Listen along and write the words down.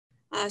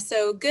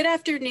So good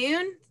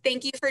afternoon.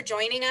 Thank you for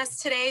joining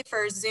us today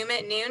for Zoom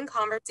at Noon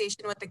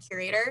Conversation with the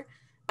Curator.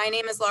 My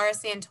name is Laura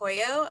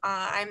Santoyo.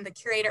 I'm the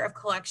Curator of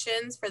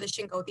Collections for the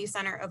Schingoethe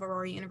Center of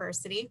Aurora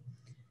University.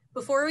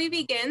 Before we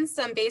begin,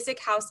 some basic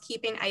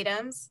housekeeping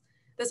items.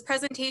 This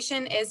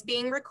presentation is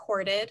being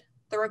recorded.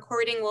 The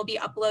recording will be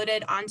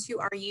uploaded onto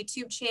our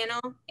YouTube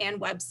channel and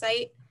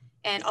website,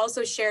 and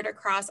also shared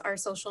across our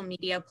social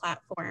media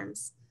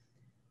platforms.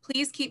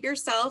 Please keep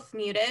yourself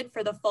muted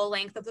for the full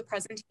length of the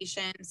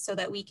presentation so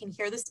that we can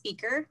hear the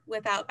speaker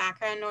without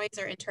background noise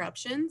or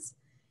interruptions.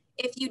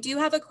 If you do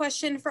have a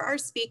question for our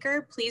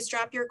speaker, please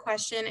drop your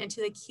question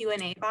into the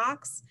Q&A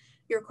box.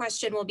 Your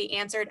question will be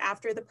answered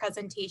after the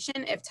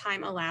presentation if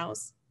time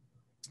allows.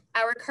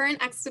 Our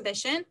current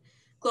exhibition,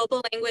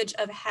 Global Language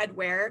of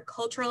Headwear,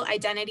 Cultural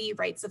Identity,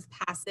 Rites of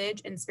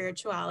Passage, and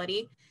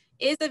Spirituality,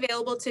 is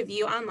available to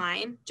view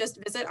online. Just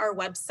visit our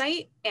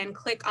website and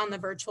click on the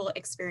Virtual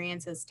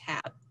Experiences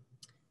tab.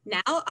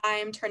 Now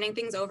I'm turning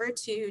things over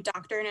to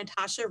Dr.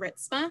 Natasha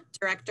Ritsma,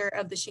 Director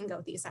of the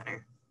Schingoethe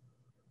Center.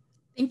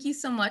 Thank you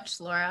so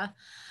much, Laura.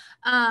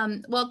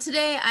 Well,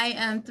 today I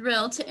am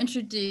thrilled to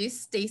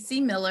introduce Stacey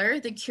Miller,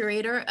 the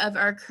curator of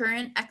our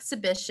current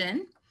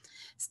exhibition.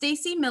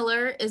 Stacey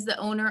Miller is the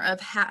owner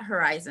of Hat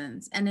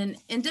Horizons and an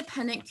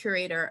independent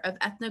curator of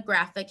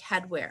ethnographic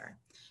headwear.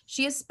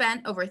 She has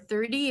spent over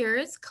 30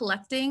 years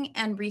collecting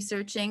and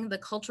researching the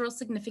cultural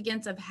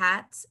significance of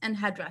hats and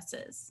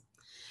headdresses.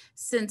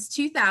 Since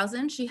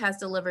 2000, she has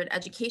delivered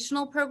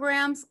educational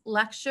programs,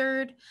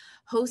 lectured,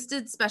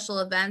 hosted special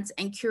events,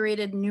 and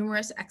curated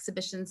numerous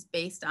exhibitions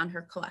based on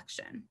her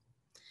collection.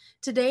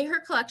 Today, her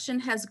collection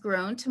has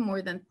grown to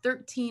more than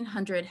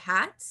 1,300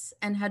 hats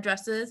and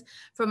headdresses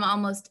from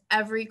almost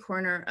every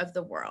corner of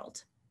the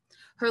world.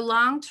 Her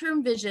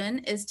long-term vision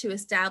is to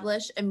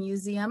establish a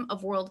museum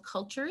of world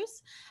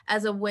cultures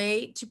as a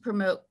way to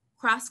promote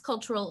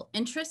cross-cultural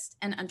interest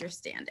and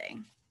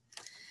understanding.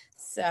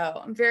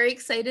 So I'm very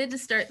excited to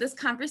start this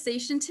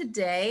conversation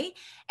today.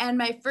 And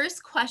my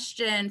first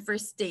question for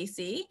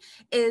Stacey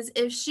is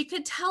if she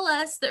could tell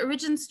us the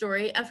origin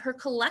story of her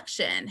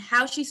collection,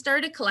 how she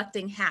started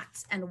collecting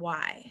hats and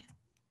why.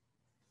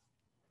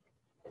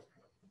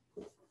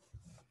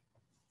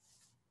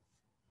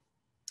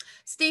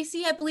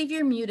 Stacey, I believe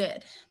you're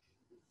muted.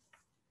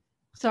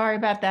 Sorry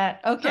about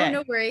that. Okay. Oh,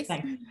 no worries.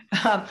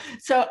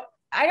 So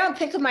I don't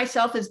think of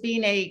myself as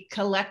being a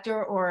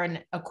collector or an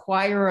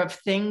acquirer of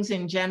things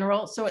in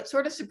general. So it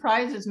sort of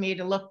surprises me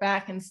to look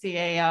back and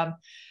see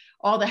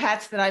all the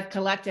hats that I've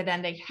collected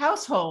and a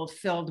household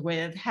filled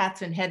with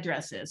hats and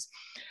headdresses.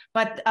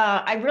 But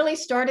I really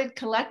started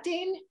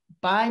collecting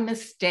by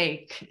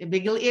mistake.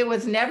 It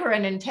was never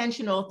an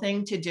intentional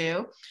thing to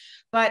do.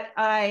 But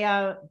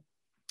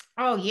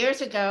years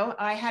ago,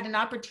 I had an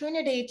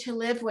opportunity to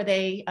live with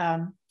a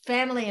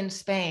family in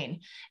Spain.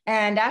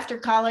 And after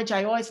college,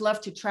 I always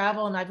loved to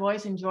travel and I've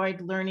always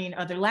enjoyed learning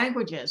other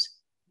languages.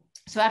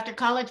 So after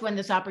college, when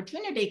this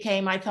opportunity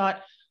came, I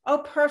thought, oh,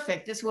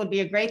 perfect. This would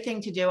be a great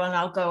thing to do. And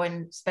I'll go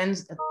and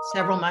spend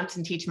several months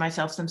and teach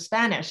myself some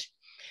Spanish.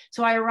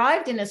 So I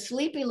arrived in a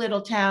sleepy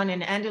little town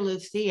in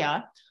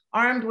Andalusia,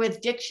 armed with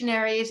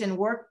dictionaries and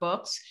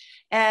workbooks.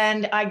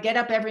 And I get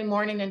up every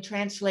morning and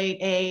translate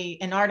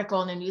an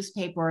article in a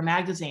newspaper or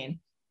magazine.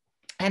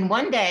 And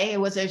one day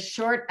it was a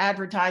short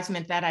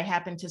advertisement that I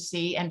happened to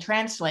see and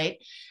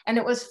translate. And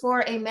it was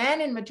for a man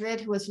in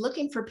Madrid who was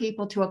looking for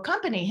people to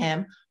accompany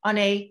him on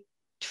a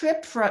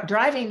trip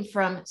driving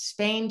from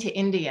Spain to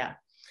India.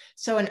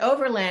 So an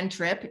overland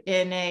trip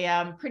in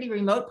a pretty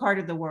remote part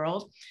of the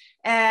world.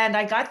 And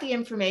I got the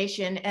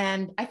information,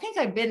 and I think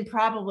I'd been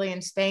probably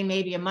in Spain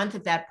maybe a month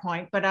at that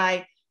point, but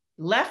I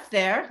left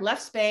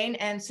Spain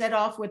and set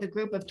off with a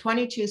group of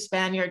 22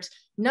 Spaniards,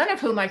 none of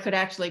whom I could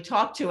actually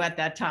talk to at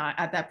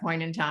that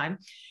point in time.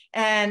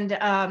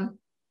 And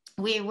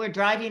we were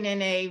driving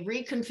in a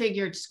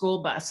reconfigured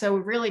school bus. So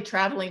we're really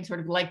traveling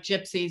sort of like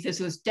gypsies. This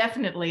was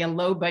definitely a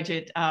low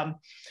budget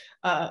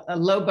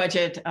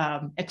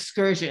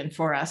excursion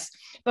for us.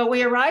 But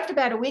we arrived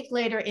about a week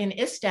later in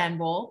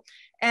Istanbul.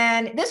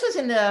 And this was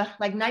in the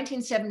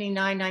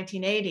 1979,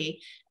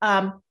 1980.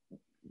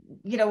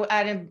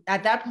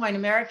 At that point,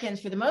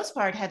 Americans, for the most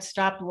part, had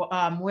stopped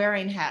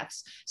wearing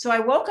hats. So I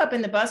woke up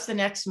in the bus the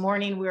next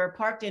morning. We were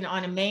parked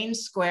on a main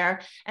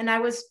square, and I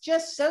was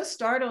just so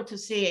startled to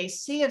see a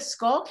sea of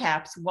skull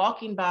caps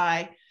walking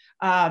by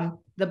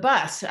the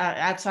bus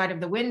outside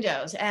of the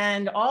windows.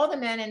 And all the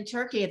men in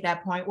Turkey at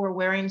that point were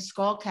wearing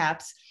skull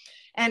caps.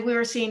 And we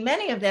were seeing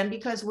many of them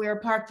because we were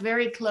parked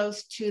very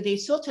close to the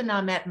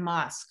Sultanahmet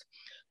Mosque,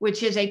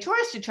 which is a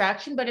tourist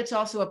attraction, but it's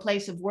also a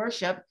place of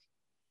worship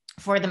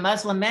for the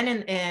Muslim men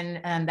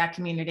in that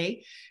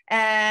community.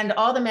 And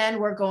all the men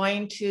were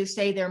going to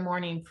say their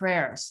morning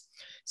prayers.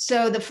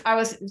 So I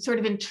was sort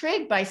of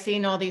intrigued by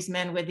seeing all these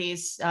men with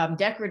these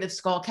decorative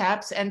skull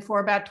caps. And for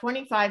about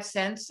 25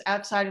 cents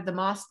outside of the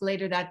mosque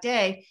later that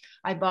day,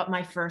 I bought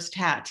my first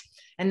hat.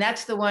 And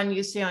that's the one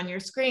you see on your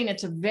screen.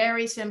 It's a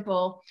very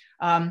simple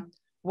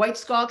white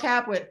skull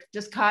cap with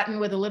just cotton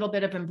with a little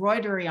bit of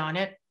embroidery on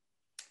it.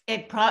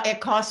 it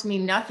cost me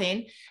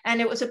nothing,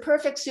 and it was a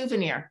perfect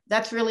souvenir.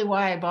 That's really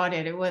why I bought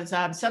it. It was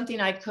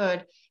something I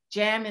could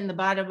jam in the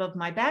bottom of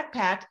my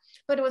backpack,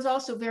 but it was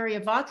also very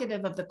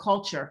evocative of the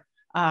culture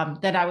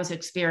that I was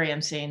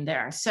experiencing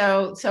there.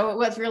 So it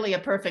was really a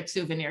perfect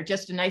souvenir,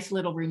 just a nice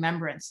little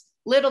remembrance.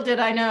 Little did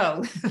I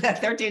know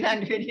that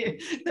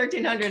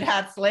 1,300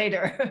 hats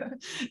later,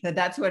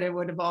 that's what it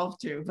would evolve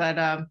to.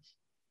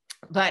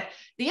 But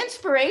the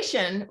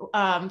inspiration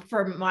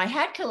for my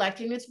hat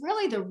collecting is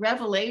really the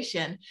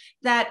revelation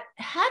that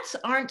hats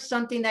aren't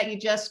something that you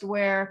just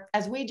wear,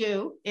 as we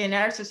do in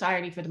our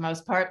society for the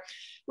most part.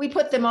 We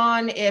put them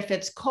on if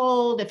it's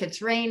cold, if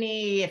it's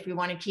rainy, if we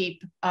want to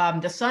keep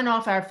the sun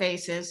off our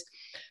faces.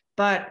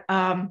 But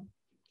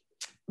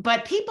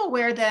people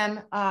wear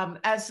them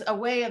as a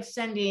way of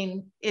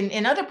sending,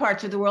 in other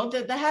parts of the world,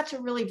 the hats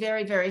are really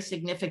very, very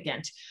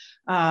significant.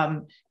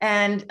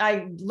 And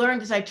I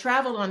learned as I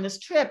traveled on this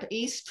trip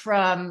east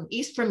from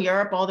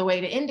Europe all the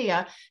way to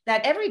India,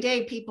 that every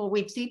day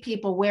we'd see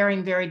people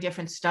wearing very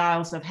different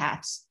styles of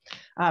hats.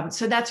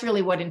 So that's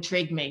really what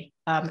intrigued me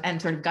and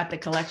sort of got the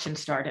collection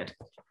started.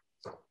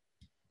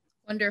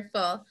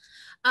 Wonderful.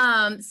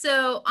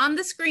 So on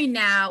the screen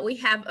now, we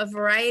have a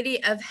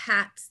variety of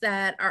hats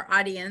that our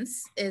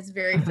audience is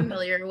very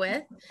familiar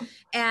with.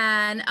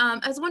 And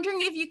I was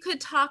wondering if you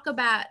could talk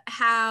about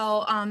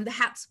how the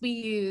hats we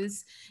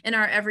use in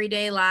our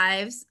everyday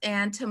lives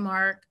and to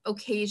mark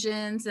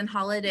occasions and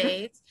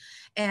holidays,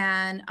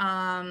 and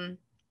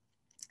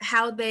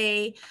how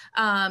they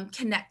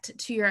connect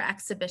to your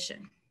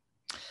exhibition.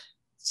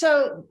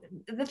 So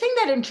the thing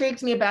that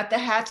intrigues me about the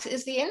hats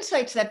is the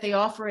insights that they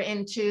offer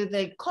into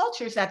the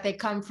cultures that they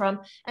come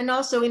from, and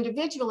also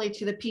individually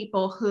to the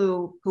people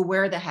who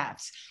wear the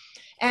hats.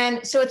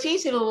 And so it's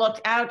easy to look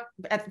out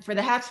for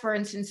the hats, for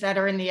instance, that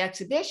are in the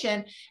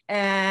exhibition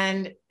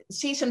and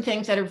see some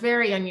things that are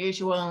very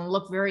unusual and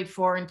look very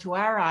foreign to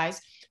our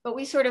eyes. But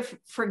we sort of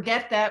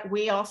forget that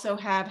we also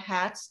have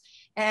hats.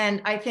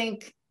 And I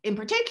think in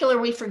particular,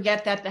 we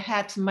forget that the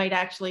hats might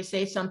actually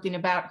say something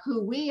about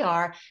who we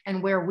are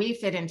and where we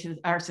fit into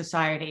our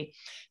society.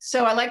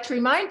 So I like to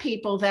remind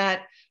people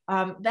that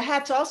the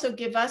hats also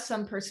give us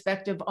some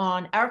perspective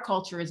on our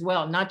culture as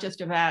well, not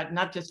just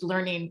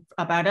learning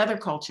about other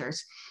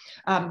cultures.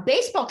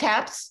 Baseball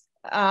caps,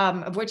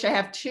 of which I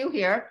have 2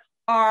 here,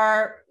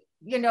 are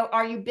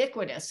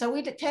ubiquitous. So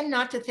we tend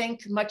not to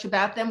think much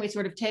about them. We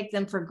sort of take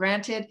them for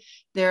granted.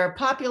 They're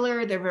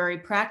popular, they're very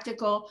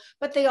practical,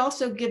 but they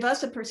also give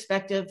us a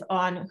perspective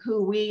on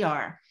who we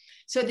are.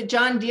 So the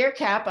John Deere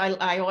cap,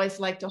 I always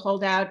like to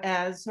hold out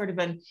as sort of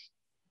an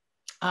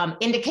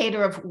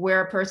indicator of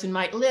where a person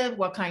might live,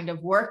 what kind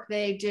of work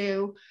they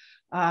do.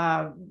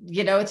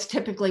 It's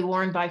typically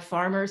worn by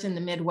farmers in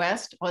the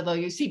Midwest, although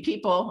you see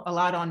people a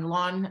lot on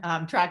lawn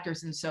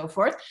tractors and so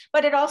forth.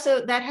 But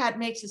that hat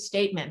makes a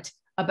statement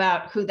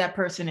about who that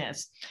person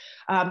is.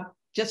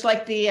 Just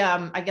like the,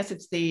 I guess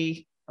it's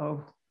the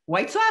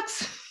White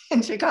Sox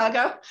in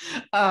Chicago.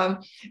 A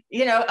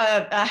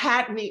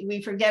hat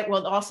we forget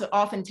will also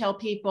often tell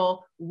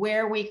people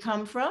where we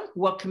come from,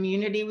 what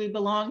community we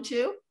belong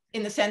to,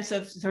 in the sense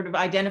of sort of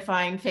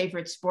identifying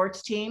favorite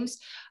sports teams.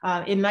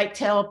 It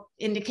might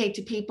indicate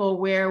to people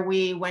where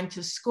we went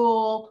to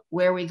school,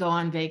 where we go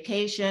on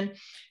vacation.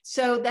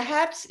 So the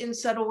hats in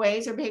subtle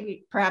ways, or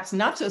maybe perhaps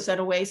not so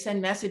subtle ways,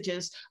 send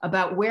messages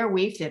about where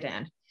we fit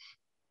in.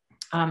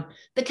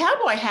 The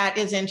cowboy hat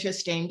is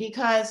interesting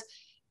because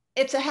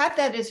it's a hat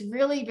that is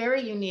really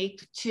very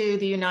unique to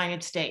the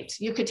United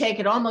States. You could take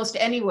it almost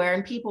anywhere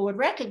and people would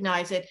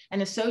recognize it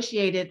and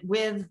associate it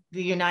with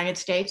the United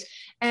States,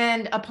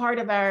 and a part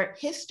of our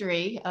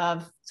history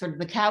of sort of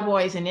the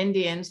cowboys and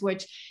Indians,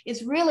 which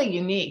is really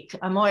unique.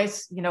 I'm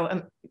always,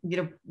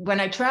 when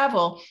I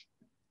travel,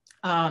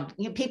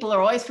 people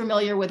are always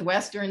familiar with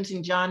Westerns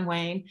and John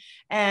Wayne,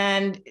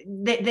 and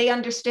they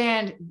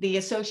understand the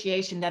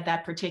association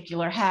that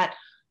particular hat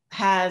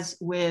has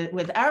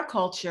with our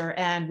culture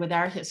and with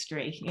our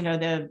history,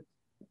 the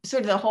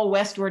sort of the whole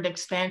westward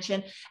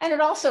expansion. And it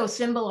also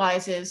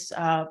symbolizes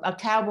a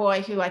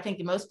cowboy who I think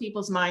in most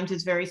people's minds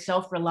is very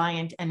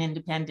self-reliant and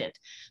independent.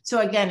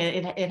 So again,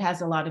 it has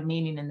a lot of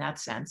meaning in that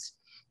sense.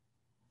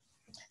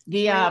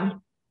 You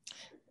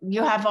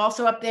have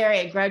also up there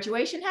a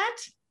graduation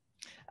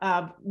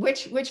hat,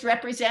 which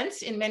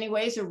represents in many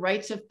ways a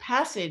rites of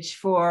passage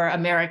for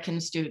American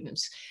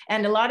students.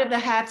 And a lot of the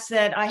hats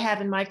that I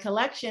have in my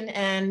collection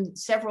and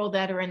several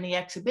that are in the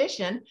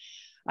exhibition,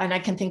 and I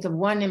can think of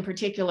one in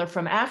particular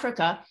from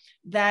Africa,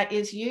 that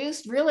is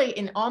used really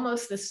in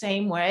almost the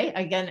same way.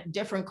 Again,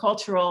 different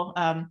cultural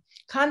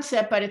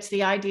concept, but it's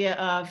the idea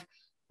of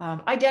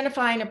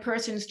identifying a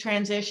person's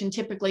transition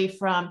typically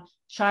from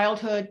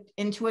childhood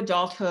into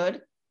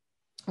adulthood,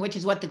 which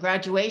is what the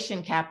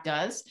graduation cap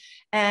does,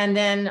 and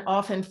then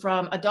often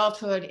from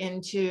adulthood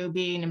into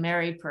being a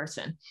married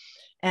person.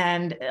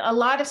 And a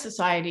lot of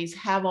societies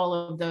have all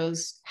of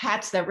those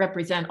hats that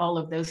represent all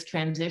of those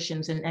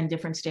transitions and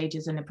different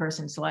stages in a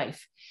person's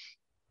life.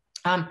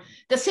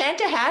 The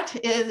Santa hat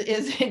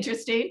is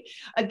interesting.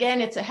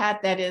 Again, it's a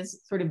hat that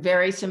is sort of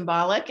very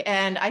symbolic.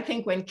 And I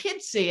think when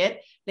kids see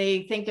it,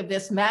 they think of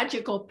this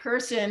magical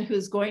person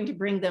who's going to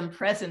bring them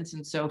presents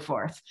and so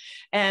forth.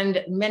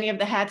 And many of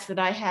the hats that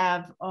I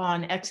have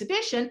on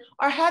exhibition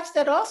are hats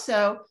that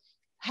also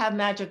have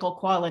magical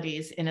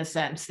qualities in a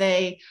sense.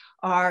 They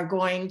are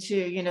going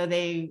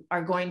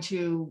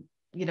to,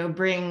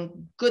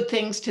 bring good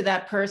things to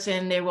that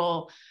person. They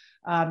will,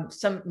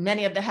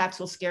 many of the hats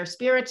will scare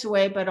spirits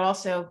away, but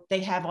also they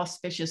have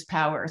auspicious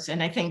powers.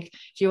 And I think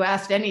if you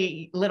asked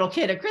any little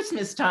kid at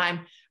Christmas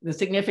time the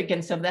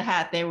significance of the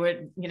hat, they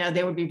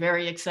would be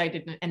very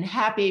excited and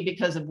happy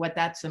because of what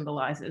that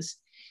symbolizes.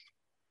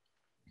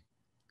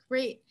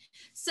 Great.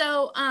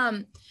 So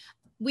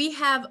we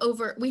have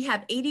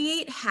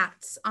 88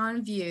 hats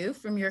on view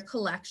from your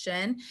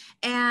collection.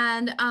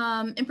 And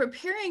in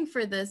preparing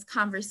for this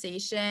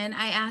conversation,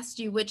 I asked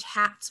you which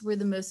hats were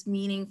the most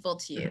meaningful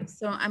to you.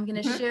 So I'm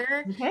going to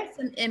share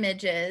some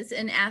images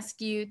and ask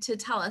you to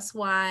tell us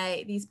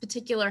why these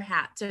particular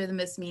hats are the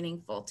most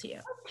meaningful to you.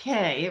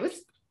 Okay, it was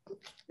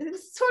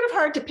sort of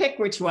hard to pick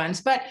which ones,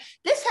 but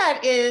this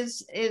hat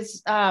is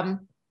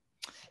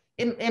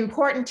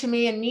important to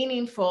me and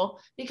meaningful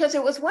because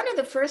it was one of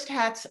the first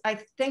hats I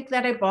think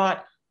that I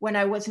bought when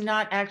I was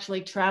not actually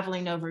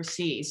traveling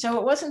overseas. So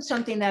it wasn't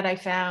something that I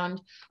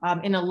found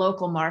in a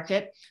local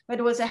market, but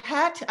it was a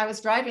hat. I was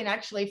driving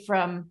actually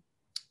from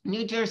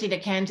New Jersey to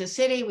Kansas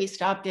City. We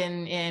stopped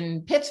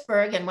in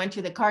Pittsburgh and went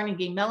to the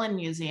Carnegie Mellon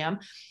Museum.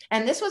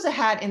 And this was a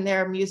hat in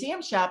their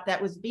museum shop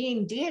that was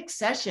being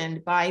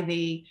deaccessioned by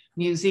the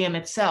museum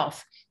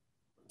itself.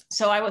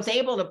 So I was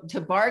able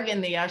to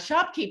bargain the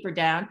shopkeeper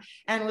down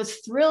and was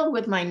thrilled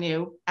with my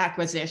new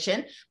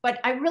acquisition, but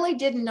I really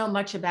didn't know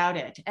much about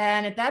it.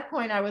 And at that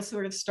point, I was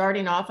sort of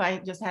starting off. I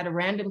just had a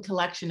random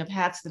collection of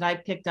hats that I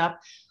picked up,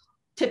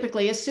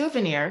 typically as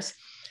souvenirs.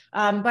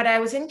 But I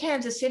was in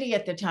Kansas City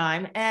at the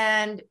time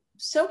and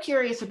so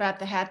curious about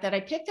the hat that I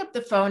picked up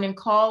the phone and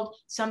called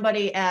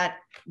somebody at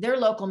their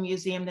local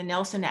museum, the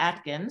Nelson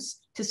Atkins,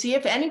 to see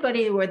if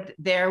anybody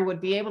there would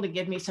be able to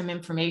give me some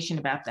information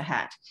about the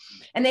hat.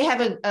 And they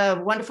have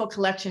a wonderful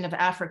collection of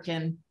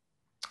African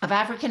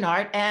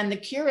art, and the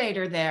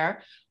curator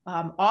there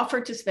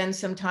offered to spend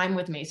some time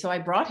with me. So I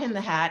brought him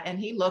the hat and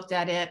he looked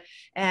at it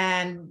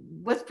and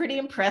was pretty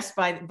impressed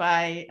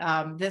by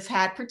this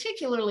hat,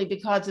 particularly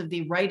because of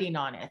the writing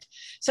on it.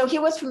 So he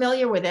was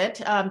familiar with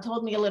it,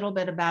 told me a little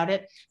bit about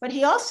it, but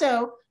he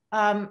also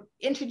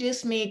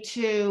introduced me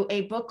to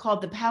a book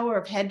called The Power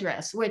of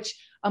Headdress, which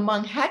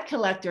among hat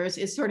collectors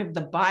is sort of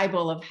the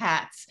Bible of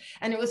hats.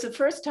 And it was the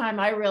first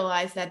time I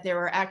realized that there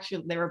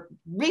were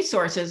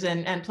resources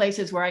and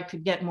places where I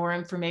could get more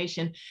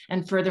information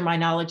and further my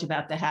knowledge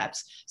about the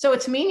hats. So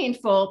it's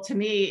meaningful to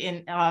me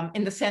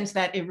in the sense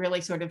that it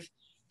really sort of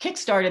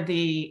kickstarted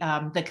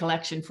the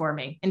collection for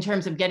me in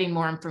terms of getting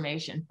more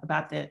information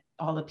about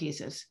all the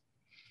pieces.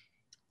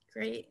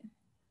 Great.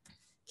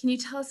 Can you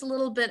tell us a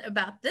little bit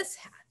about this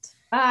hat?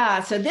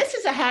 So this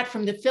is a hat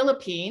from the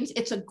Philippines.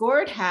 It's a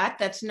gourd hat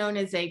that's known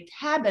as a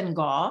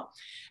tabangol,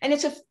 and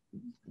it's a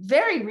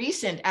very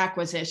recent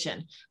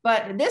acquisition.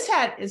 But this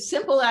hat, as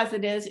simple as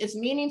it is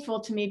meaningful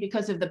to me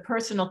because of the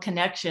personal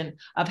connection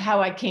of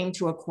how I came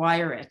to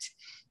acquire it.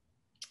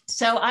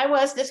 So I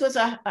was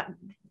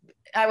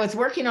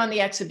working on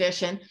the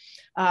exhibition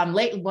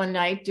late one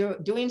night,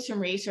 doing some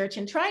research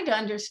and trying to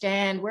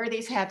understand where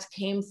these hats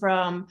came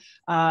from,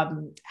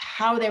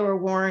 how they were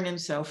worn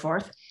and so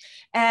forth.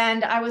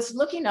 And I was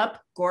looking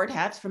up gourd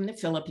hats from the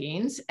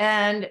Philippines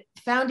and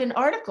found an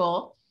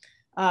article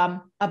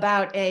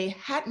about a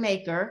hat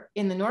maker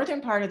in the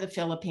northern part of the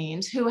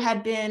Philippines who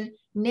had been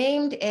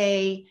named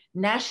a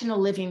national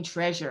living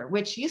treasure,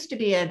 which used to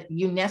be a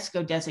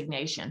UNESCO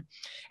designation.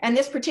 And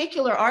this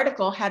particular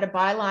article had a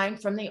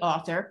byline from the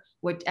author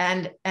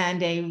and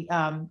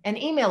an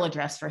email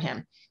address for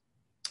him.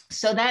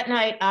 So that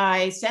night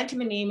I sent him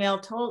an email,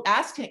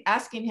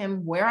 asking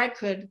him where I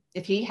could,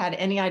 if he had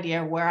any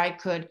idea where I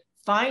could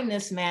find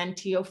this man,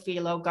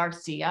 Teofilo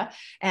Garcia,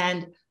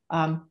 and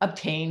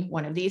obtain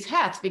one of these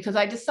hats, because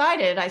I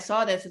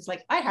saw this, it's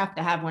like, I have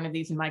to have one of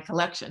these in my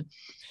collection.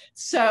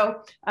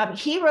 So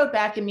he wrote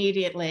back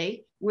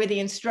immediately with the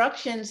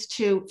instructions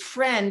to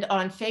friend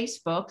on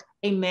Facebook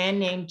a man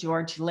named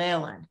George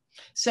Leyland.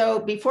 So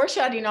before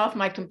shutting off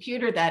my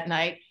computer that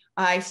night,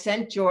 I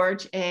sent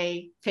George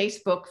a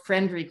Facebook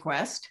friend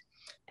request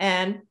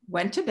and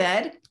went to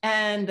bed.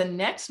 And the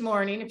next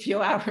morning, a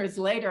few hours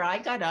later, I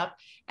got up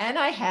and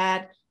I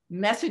had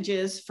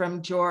messages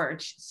from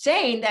George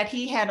saying that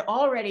he had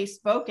already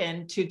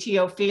spoken to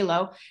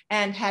Teofilo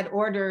and had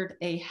ordered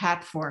a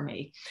hat for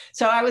me.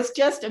 So I was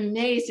just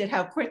amazed at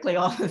how quickly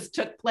all this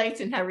took place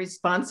and how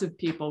responsive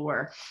people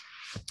were.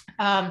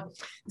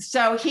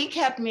 So he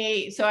kept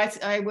me, so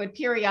I would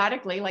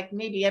periodically, like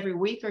maybe every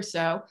week or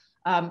so,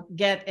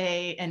 get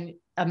an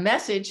a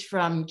message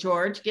from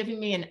George giving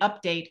me an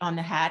update on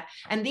the hat.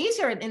 And these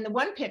are in the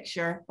one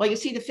picture, well, you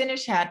see the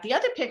finished hat. The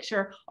other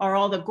picture are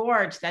all the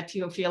gourds that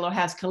Teofilo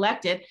has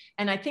collected.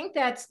 And I think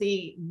that's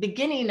the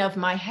beginning of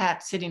my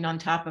hat sitting on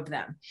top of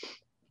them,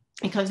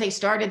 because they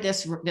started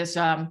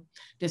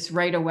this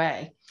right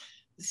away.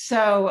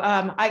 So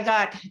I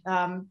got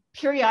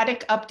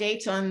periodic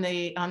updates on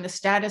the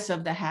status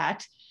of the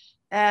hat.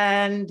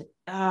 And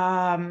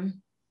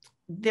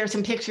there's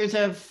some pictures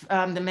of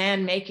the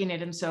man making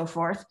it and so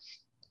forth.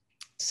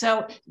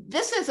 So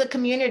this is a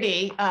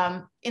community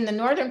in the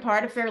northern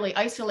part, a fairly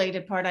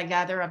isolated part, I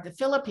gather, of the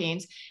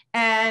Philippines.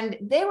 And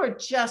they were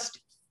just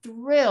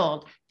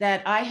thrilled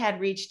that I had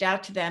reached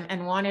out to them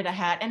and wanted a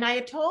hat. And I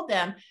had told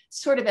them,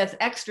 sort of as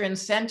extra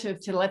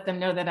incentive to let them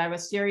know that I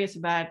was serious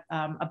about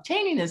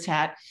obtaining this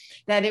hat,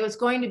 that it was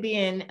going to be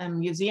in a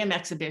museum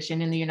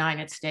exhibition in the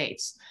United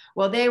States.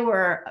 Well, they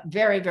were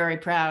very, very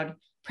proud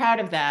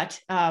of that.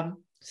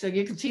 So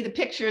you can see the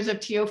pictures of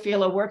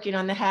Teofilo working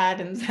on the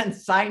hat and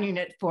signing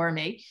it for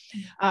me.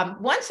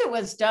 Once it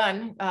was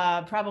done,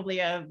 probably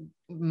a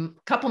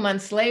couple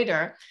months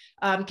later,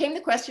 came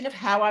the question of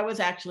how I was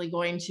actually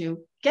going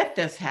to get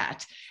this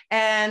hat.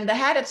 And the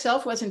hat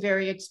itself wasn't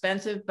very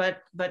expensive,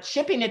 but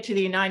shipping it to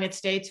the United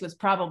States was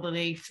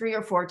probably 3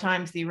 or 4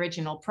 times the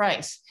original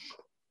price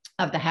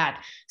of the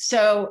hat.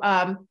 So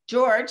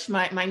George,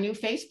 my new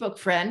Facebook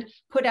friend,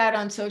 put out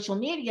on social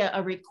media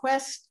a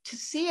request to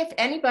see if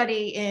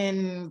anybody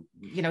in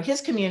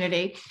his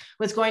community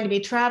was going to be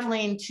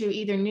traveling to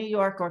either New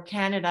York or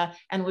Canada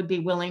and would be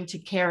willing to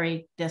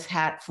carry this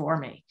hat for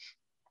me.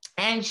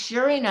 And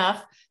sure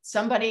enough,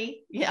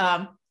 somebody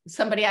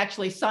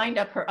actually signed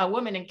up a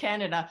woman in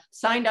Canada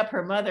signed up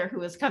her mother who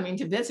was coming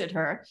to visit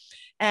her,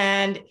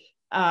 and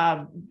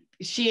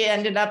she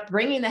ended up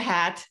bringing the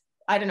hat.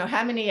 I don't know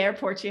how many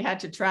airports she had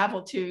to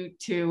travel to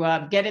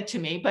get it to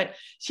me, but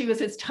she was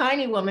this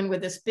tiny woman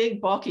with this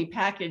big bulky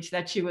package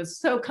that she was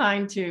so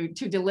kind to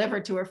deliver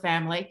to her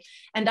family.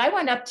 And I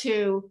went up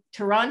to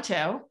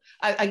Toronto.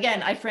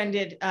 I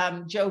friended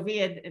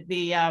Jovia,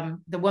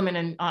 the woman,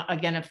 and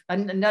again,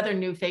 another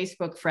new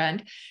Facebook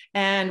friend.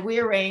 And we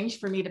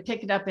arranged for me to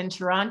pick it up in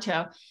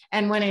Toronto.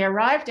 And when I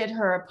arrived at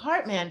her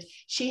apartment,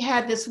 she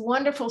had this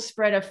wonderful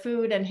spread of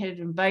food and had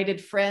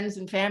invited friends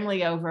and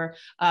family over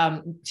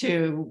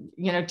to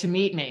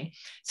meet me.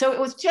 So it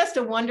was just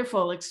a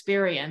wonderful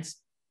experience.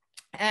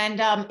 And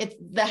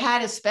the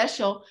hat is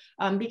special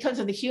because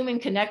of the human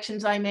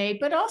connections I made,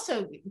 but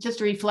also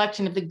just a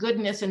reflection of the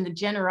goodness and the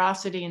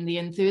generosity and the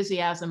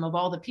enthusiasm of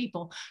all the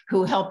people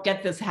who helped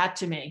get this hat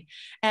to me.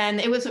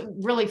 And it was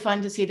really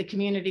fun to see the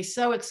community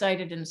so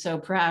excited and so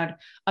proud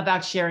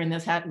about sharing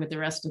this hat with the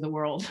rest of the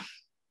world.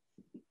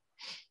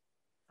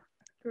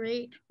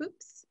 Great.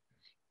 Oops.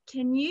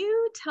 Can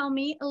you tell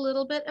me a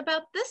little bit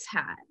about this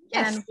hat?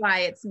 Yes. And why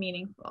it's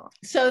meaningful?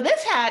 So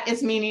this hat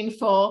is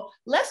meaningful,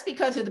 less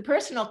because of the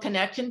personal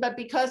connection, but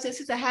because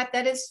this is a hat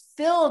that is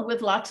filled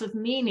with lots of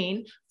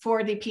meaning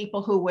for the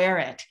people who wear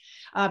it.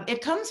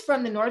 It comes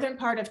from the northern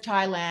part of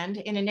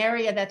Thailand in an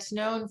area that's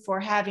known for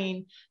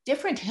having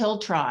different hill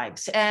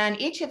tribes. And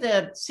each of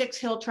the 6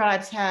 hill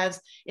tribes has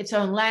its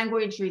own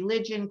language,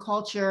 religion,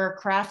 culture,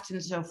 crafts,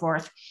 and so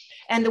forth.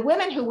 And the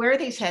women who wear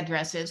these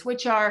headdresses,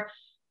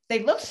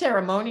 they look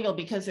ceremonial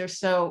because they're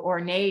so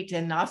ornate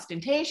and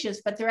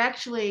ostentatious, but they're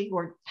actually,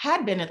 or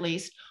had been at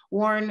least,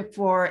 worn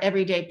for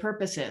everyday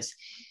purposes.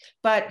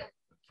 But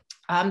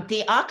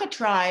the Aka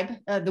tribe,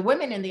 the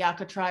women in the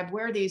Aka tribe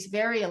wear these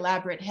very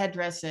elaborate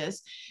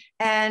headdresses,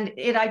 and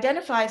it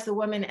identifies the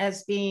woman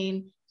as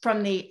being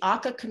from the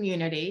Aka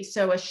community,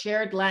 so a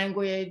shared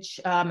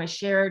language, a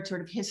shared sort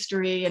of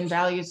history and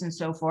values and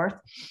so forth.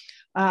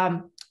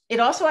 It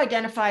also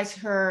identifies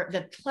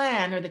the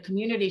clan or the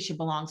community she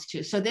belongs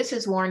to. So this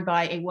is worn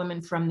by a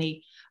woman from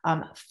the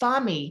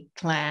Fami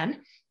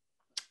clan.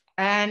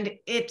 And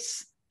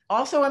it's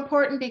also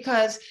important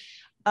because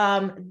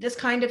this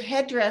kind of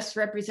headdress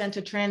represents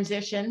a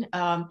transition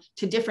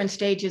to different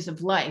stages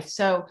of life.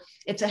 So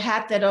it's a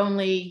hat that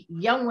only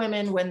young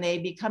women, when they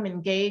become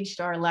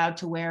engaged, are allowed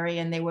to wear,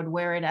 and they would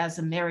wear it as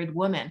a married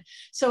woman.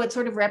 So it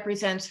sort of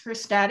represents her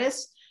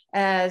status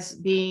as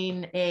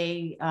being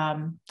a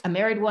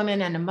married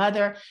woman and a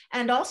mother,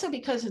 and also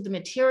because of the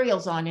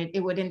materials on it, it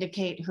would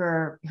indicate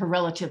her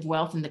relative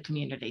wealth in the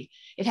community.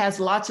 It has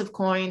lots of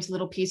coins,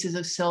 little pieces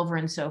of silver,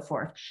 and so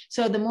forth.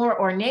 So the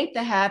more ornate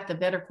the hat, the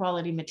better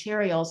quality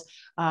materials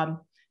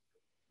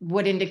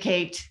would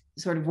indicate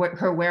sort of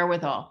her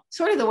wherewithal,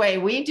 sort of the way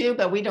we do,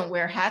 but we don't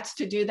wear hats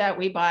to do that.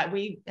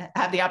 We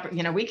have the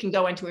opportunity, we can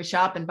go into a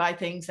shop and buy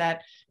things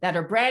that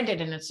are branded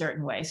in a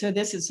certain way. So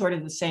this is sort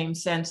of the same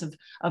sense of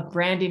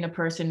branding a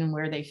person and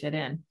where they fit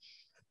in.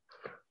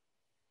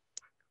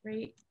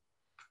 Great.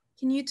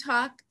 Can you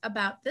talk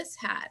about this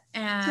hat?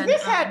 And so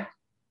this hat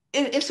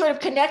is sort of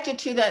connected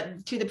to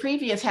the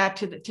previous hat,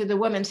 to the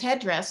woman's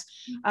headdress,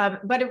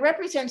 but it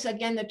represents,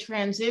 again, the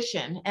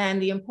transition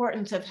and the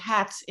importance of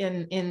hats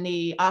in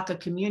the Aka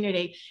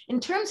community in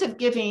terms of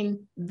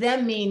giving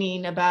them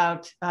meaning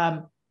about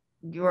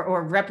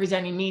or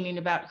representing meaning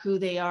about who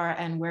they are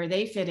and where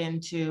they fit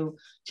into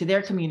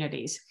their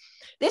communities.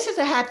 This is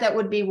a hat that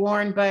would be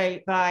worn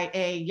by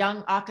a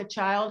young Aka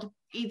child,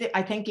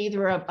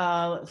 either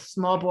a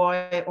small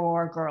boy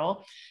or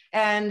girl.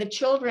 And the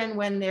children,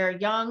 when they're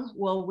young,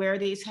 will wear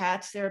these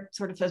hats. They're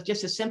sort of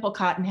just a simple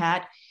cotton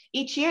hat.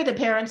 Each year, the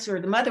parents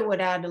or the mother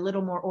would add a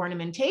little more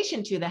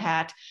ornamentation to the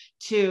hat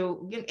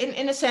to,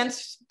 in a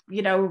sense,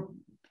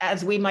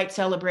 as we might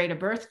celebrate a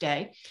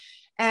birthday.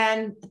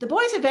 And the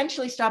boys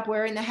eventually stop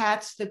wearing the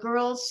hats. The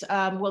girls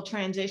will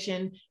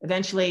transition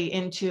eventually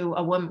into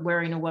a woman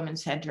wearing a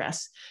woman's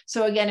headdress.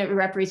 So again, it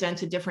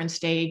represents a different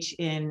stage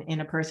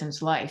in a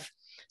person's life.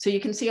 So you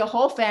can see a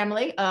whole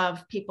family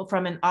of people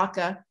from an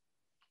Aka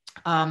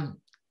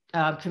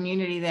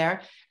community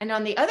there. And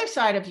on the other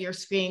side of your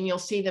screen, you'll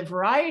see the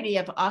variety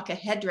of Aka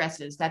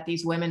headdresses that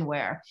these women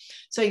wear.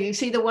 So you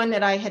see the one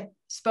that I had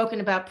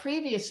spoken about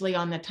previously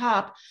on the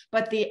top,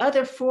 but the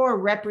other four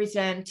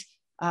represent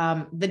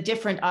the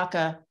different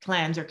Aka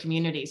clans or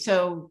communities.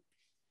 So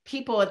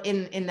people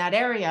in that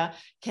area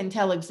can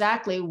tell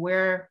exactly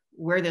where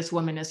this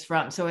woman is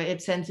from. So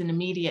it sends an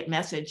immediate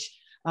message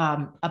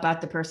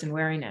about the person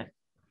wearing it.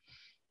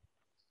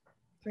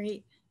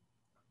 Great.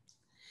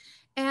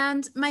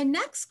 And my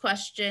next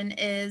question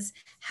is,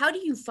 how do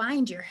you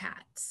find your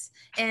hats?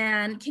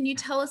 And can you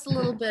tell us a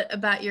little bit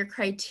about your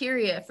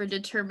criteria for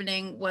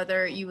determining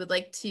whether you would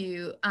like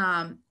to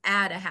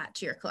add a hat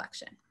to your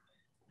collection?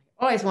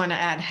 Always want to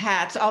add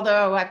hats,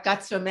 although I've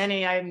got so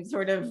many, I'm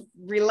sort of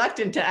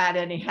reluctant to add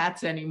any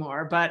hats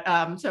anymore. But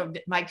so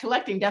my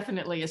collecting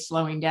definitely is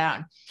slowing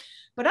down.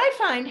 But I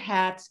find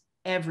hats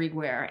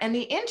everywhere. And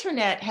the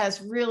internet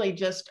has really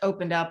just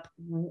opened up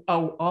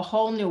a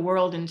whole new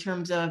world in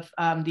terms of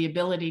the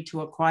ability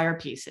to acquire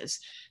pieces.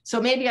 So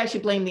maybe I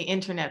should blame the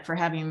internet for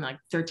having like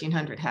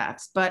 1,300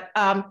 hats. But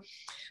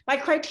my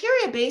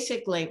criteria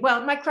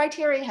my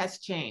criteria has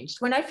changed.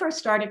 When I first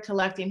started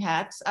collecting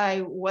hats,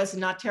 I was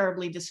not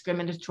terribly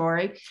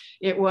discriminatory.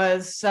 It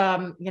was,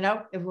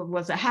 it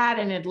was a hat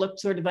and it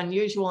looked sort of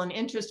unusual and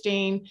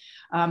interesting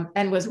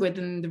and was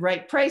within the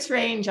right price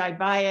range. I'd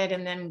buy it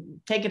and then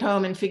take it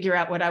home and figure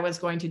out what I was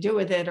going to do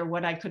with it or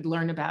what I could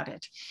learn about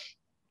it.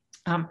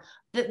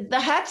 The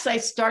hats I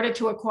started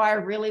to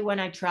acquire really when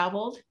I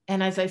traveled.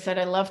 And as I said,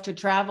 I love to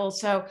travel.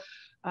 So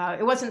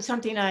it wasn't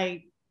something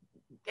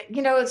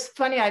it's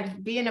funny,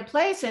 I'd be in a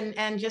place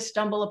and just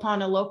stumble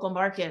upon a local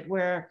market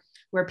where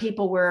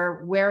people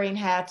were wearing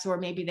hats, or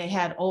maybe they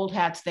had old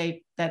hats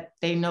that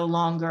they no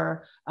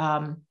longer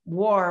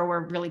wore,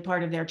 were really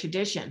part of their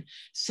tradition.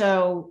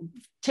 So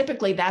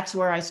typically that's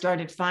where I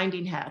started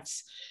finding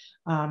hats.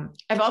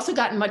 I've also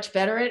gotten much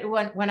better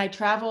at when I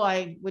travel,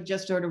 I would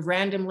just sort of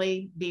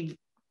randomly be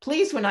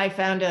pleased when I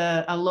found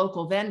a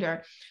local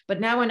vendor.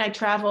 But now when I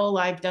travel,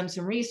 I've done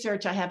some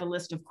research. I have a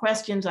list of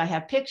questions. I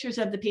have pictures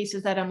of the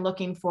pieces that I'm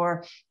looking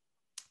for.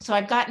 So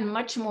I've gotten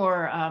much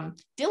more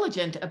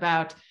diligent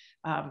about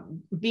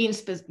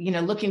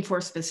looking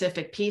for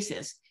specific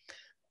pieces.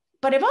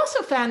 But I've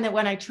also found that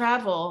when I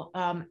travel,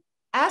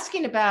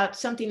 asking about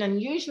something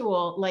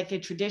unusual like a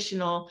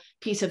traditional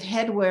piece of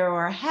headwear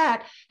or a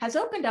hat has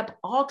opened up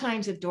all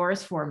kinds of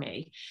doors for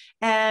me.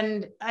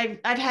 And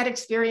I've had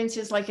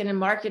experiences like in a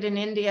market in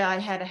India, I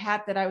had a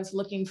hat that I was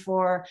looking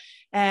for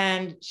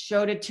and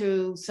showed it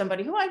to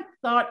somebody who I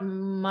thought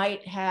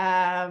might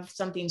have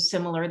something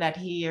similar that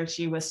he or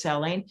she was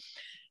selling.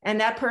 And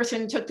that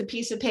person took the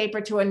piece of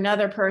paper to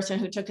another person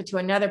who took it to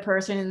another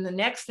person. And the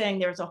next thing,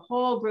 there's a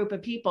whole group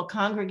of people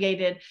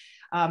congregated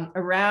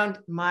around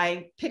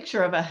my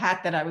picture of a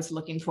hat that I was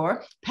looking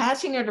for,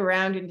 passing it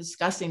around and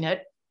discussing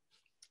it.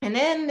 And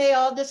then they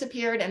all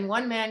disappeared. And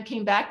one man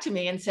came back to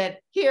me and said,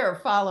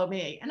 "Here, follow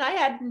me." And I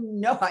had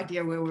no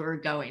idea where we were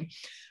going.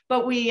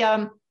 But we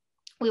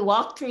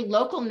walked through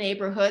local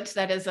neighborhoods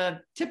that as a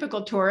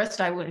typical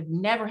tourist, I would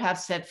never have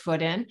set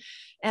foot in.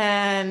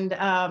 And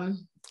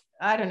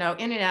I don't know,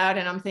 in and out.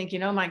 And I'm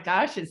thinking, oh my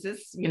gosh, is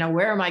this,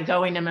 where am I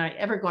going? Am I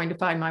ever going to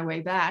find my way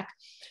back?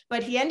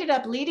 But he ended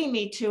up leading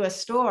me to a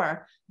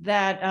store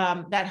that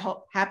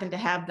happened to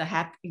have the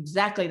hat,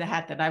 exactly the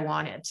hat that I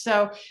wanted.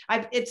 So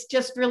it's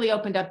just really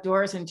opened up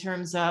doors in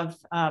terms of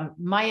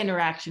my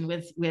interaction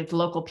with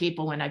local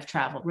people when I've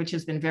traveled, which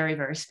has been very,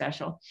 very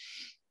special.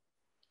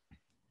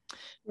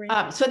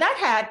 So the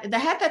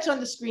hat that's on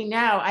the screen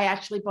now, I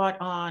actually bought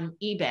on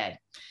eBay.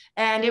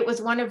 And it was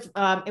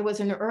it was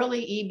an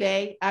early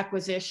eBay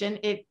acquisition.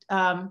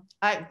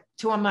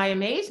 To my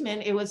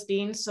amazement, it was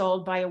being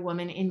sold by a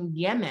woman in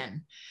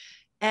Yemen.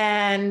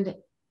 And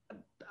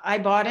I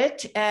bought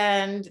it.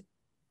 And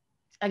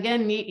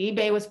again,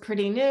 eBay was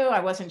pretty new.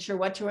 I wasn't sure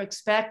what to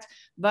expect.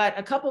 But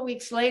a couple of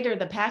weeks later,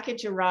 the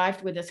package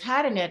arrived with this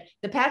hat in it.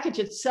 The package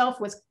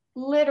itself was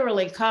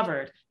literally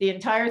covered, the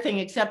entire thing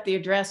except the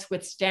address,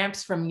 with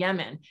stamps from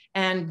Yemen.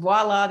 And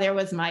voila, there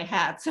was my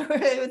hat. So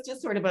it was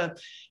just sort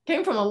of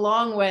came from a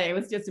long way. It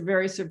was just a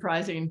very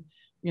surprising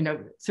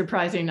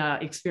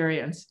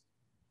experience.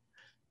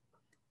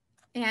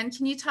 And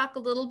can you talk a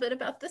little bit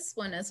about this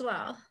one as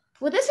well?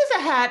 Well, this is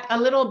a hat, a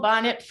little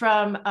bonnet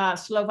from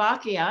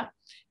Slovakia.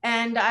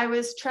 And I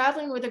was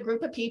traveling with a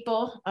group of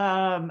people.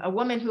 A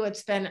woman who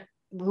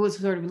was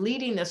sort of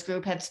leading this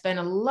group had spent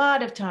a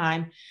lot of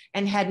time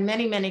and had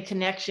many, many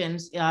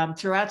connections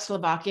throughout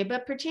Slovakia,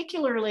 but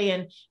particularly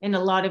in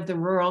a lot of the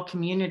rural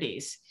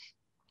communities.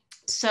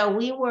 So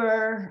we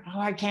were,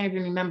 I can't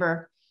even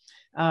remember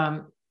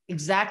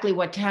exactly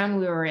what town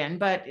we were in,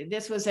 but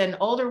this was an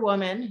older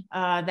woman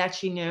that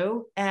she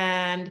knew.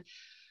 And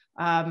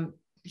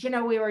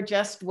we were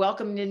just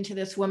welcomed into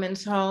this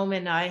woman's home,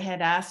 and I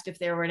had asked if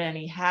there were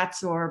any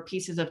hats or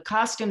pieces of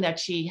costume that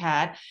she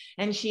had.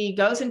 And she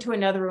goes into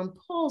another room,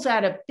 pulls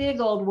out a big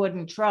old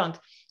wooden trunk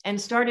and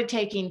started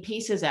taking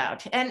pieces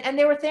out. And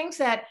there were things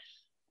that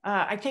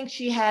I think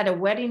she had a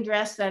wedding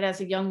dress that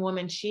as a young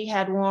woman she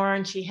had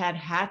worn. She had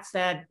hats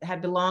that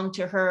had belonged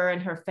to her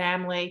and her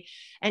family.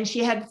 And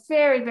she had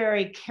very,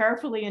 very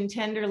carefully and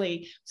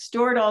tenderly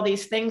stored all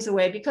these things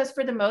away because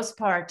for the most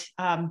part,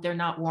 they're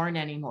not worn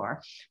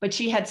anymore. But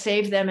she had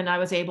saved them, and I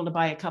was able to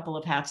buy a couple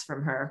of hats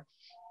from her.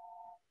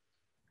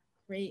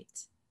 Great.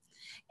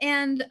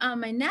 And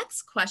my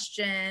next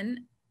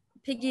question,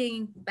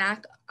 piggying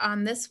back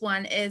on this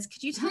one, is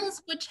could you tell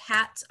us which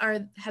hats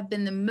have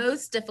been the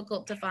most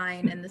difficult to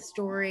find and the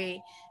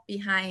story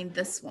behind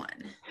this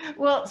one?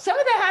 Well, some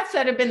of the hats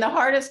that have been the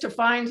hardest to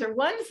find are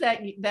ones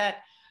that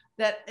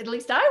at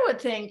least I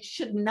would think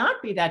should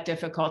not be that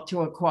difficult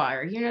to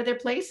acquire. They're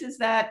places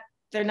that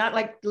they're not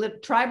like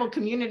tribal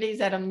communities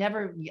that I'm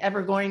never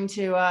ever going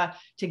to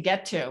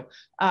get to.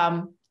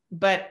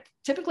 But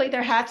typically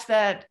they're hats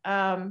that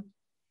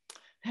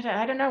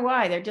I don't know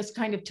why, they're just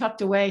kind of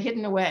tucked away,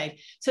 hidden away.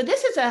 So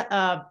this is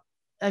a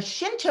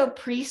Shinto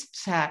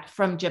priest's hat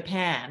from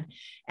Japan.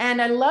 And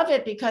I love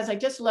it because I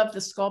just love the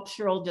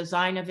sculptural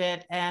design of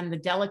it and the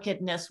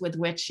delicateness with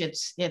which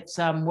it's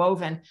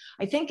woven.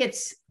 I think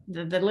it's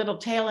the little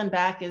tail and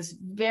back is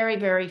very,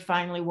 very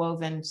finely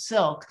woven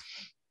silk.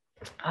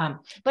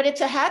 But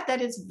it's a hat that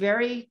is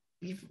very,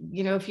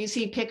 if you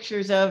see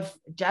pictures of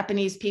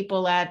Japanese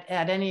people at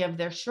any of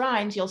their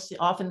shrines, you'll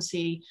often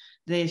see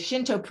the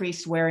Shinto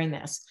priests wearing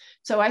this.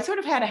 So I sort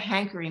of had a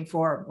hankering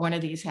for one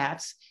of these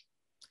hats.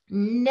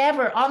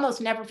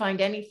 Almost never find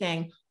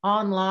anything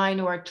online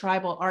or at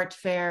tribal art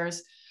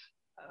fairs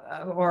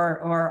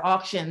or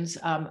auctions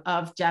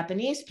of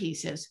Japanese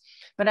pieces.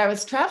 But I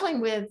was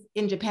traveling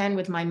in Japan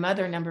with my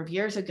mother a number of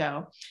years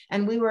ago,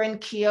 and we were in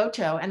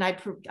Kyoto, and I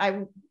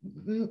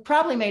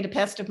probably made a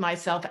pest of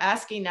myself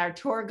asking our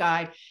tour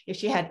guide if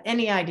she had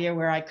any idea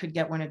where I could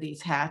get one of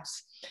these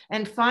hats.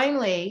 And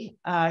finally,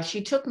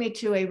 she took me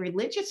to a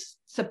religious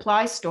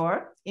supply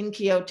store in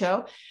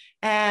Kyoto,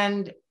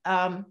 and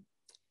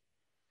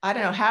I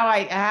don't know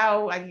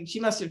how she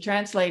must have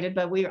translated,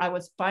 but I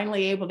was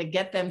finally able to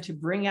get them to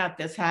bring out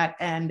this hat,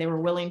 and they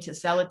were willing to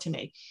sell it to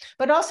me.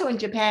 But also in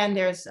Japan,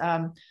 there's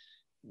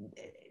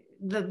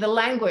the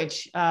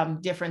language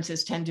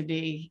differences tend to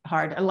be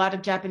hard. A lot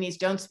of Japanese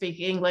don't speak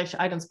English.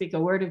 I don't speak a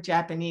word of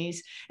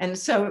Japanese. And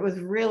so it was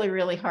really,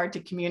 really hard to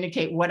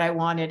communicate what I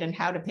wanted and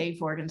how to pay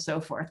for it and so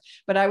forth.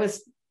 But I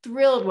was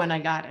thrilled when I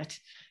got it.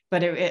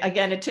 But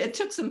it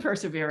took some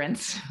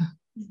perseverance.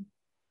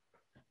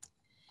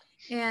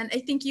 And I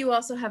think you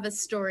also have a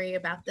story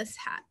about this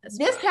hat as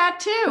well. This hat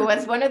too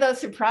was one of those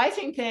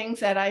surprising things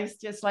that I was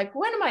just like,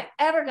 when am I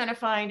ever going to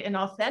find an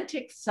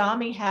authentic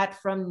Sami hat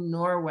from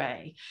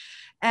Norway?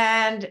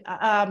 And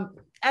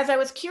as I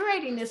was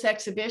curating this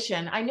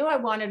exhibition, I knew I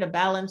wanted a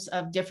balance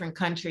of different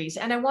countries,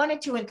 and I wanted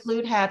to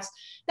include hats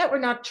that were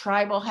not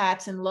tribal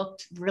hats and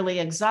looked really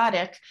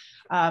exotic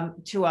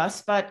to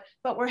us, but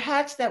were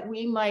hats that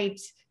we might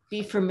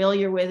be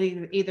familiar with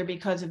either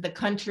because of the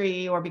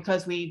country or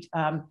because we'd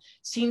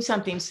seen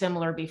something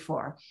similar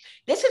before.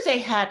 This is a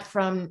hat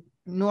from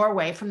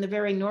Norway, from the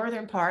very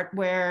northern part,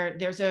 where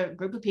there's a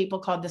group of people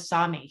called the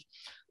Sami,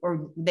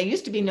 or they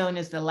used to be known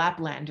as the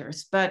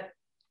Laplanders, but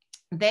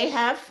they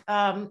have,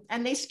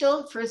 and they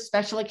still for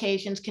special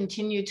occasions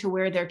continue to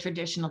wear their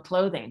traditional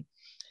clothing.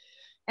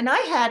 And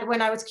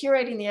when I was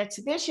curating the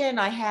exhibition,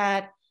 I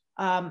had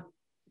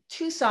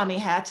two Sami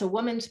hats, a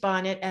woman's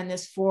bonnet, and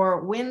this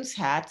four winds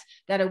hat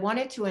that I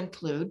wanted to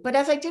include. But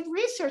as I did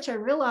research, I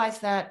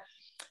realized that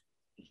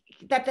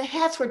the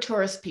hats were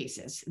tourist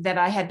pieces that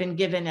I had been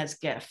given as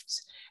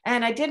gifts.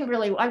 And I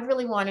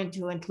really wanted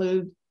to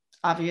include,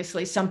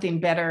 obviously, something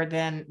better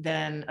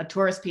than a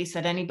tourist piece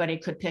that anybody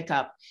could pick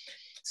up.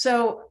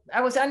 So I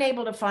was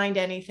unable to find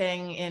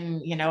anything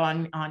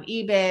on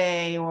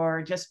eBay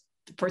or just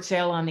for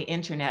sale on the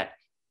internet.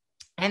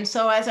 And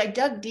so as I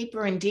dug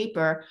deeper and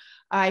deeper,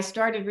 I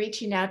started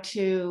reaching out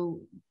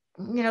to,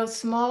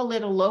 small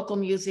little local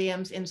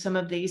museums in some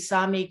of these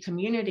Sami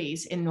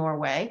communities in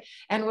Norway,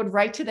 and would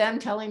write to them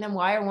telling them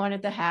why I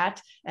wanted the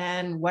hat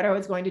and what I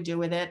was going to do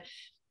with it.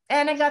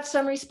 And I got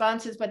some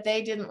responses, but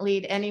they didn't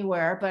lead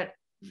anywhere. But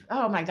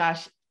oh my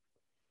gosh,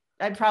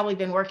 I'd probably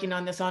been working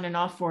on this on and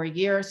off for a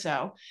year or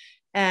so.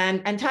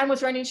 And time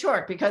was running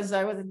short because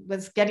I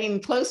was getting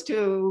close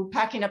to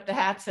packing up the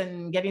hats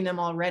and getting them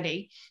all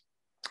ready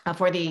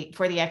for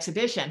the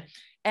exhibition.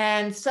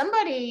 And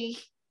somebody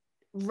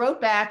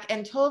wrote back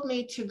and told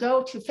me to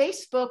go to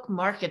Facebook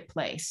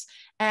Marketplace.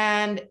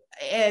 And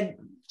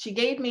she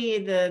gave me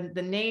the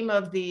name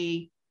of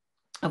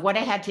what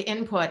I had to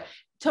input.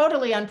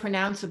 Totally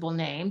unpronounceable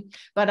name,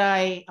 but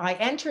I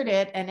entered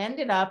it and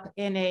ended up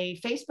in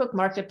a Facebook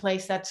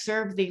Marketplace that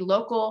served the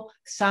local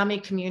Sami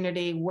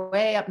community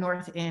way up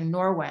north in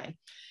Norway.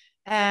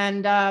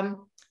 And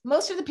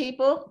most of the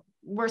people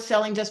were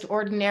selling just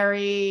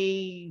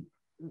ordinary,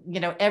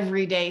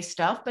 everyday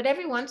stuff. But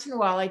every once in a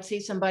while, I'd see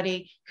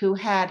somebody who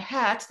had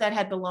hats that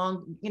had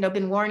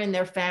been worn in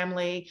their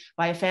family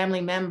by a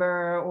family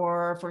member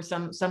or for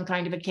some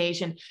kind of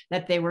occasion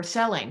that they were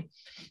selling.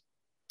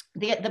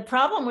 The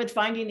problem with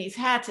finding these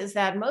hats is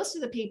that most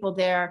of the people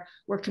there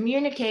were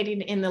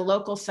communicating in the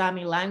local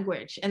Sami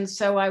language. And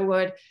so I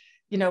would,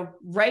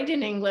 write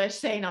in English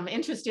saying, I'm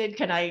interested,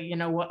 can I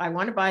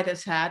want to buy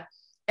this hat.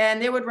 And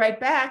they would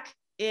write back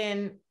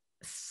in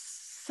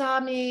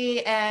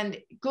Sami, and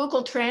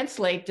Google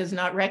Translate does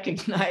not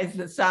recognize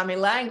the Sami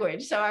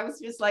language. So I was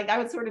just like, I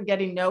was sort of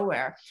getting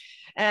nowhere.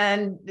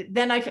 And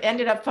then I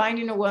ended up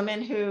finding a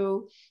woman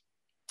who,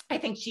 I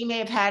think she may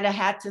have had a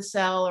hat to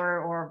sell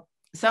or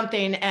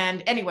something.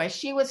 And anyway,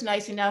 she was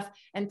nice enough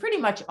and pretty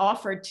much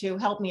offered to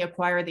help me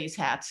acquire these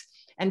hats,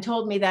 and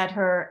told me that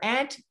her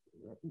aunt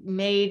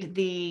made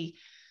the,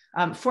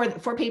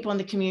 for people in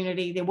the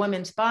community, the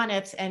women's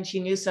bonnets, and she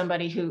knew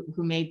somebody who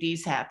made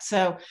these hats.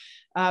 So,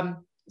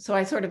 so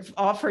I sort of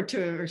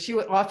she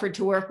offered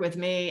to work with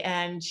me,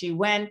 and she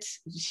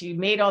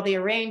made all the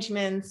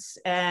arrangements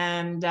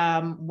and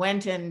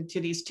went into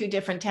these 2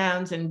 different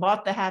towns and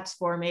bought the hats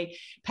for me,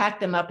 packed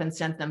them up and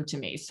sent them to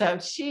me. So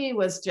she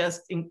was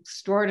just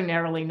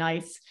extraordinarily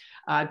nice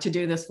to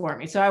do this for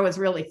me. So I was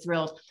really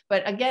thrilled.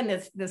 But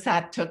again, this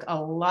hat took a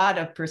lot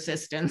of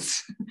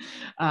persistence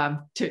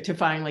to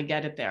finally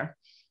get it there.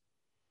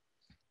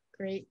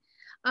 Great.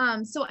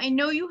 So I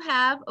know you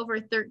have over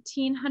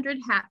 1,300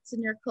 hats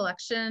in your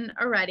collection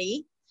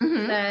already.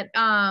 Mm-hmm. That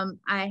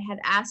I had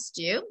asked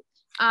you,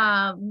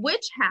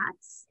 which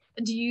hats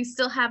do you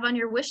still have on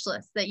your wish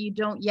list that you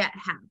don't yet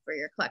have for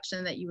your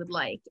collection that you would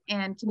like?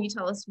 And can you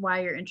tell us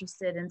why you're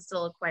interested in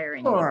still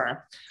acquiring?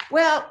 Sure.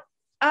 Well,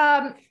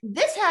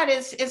 this hat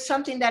is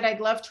something that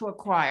I'd love to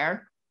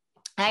acquire.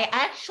 I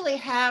actually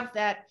have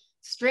that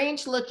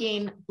strange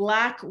looking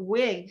black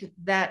wig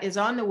that is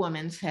on the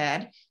woman's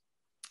head.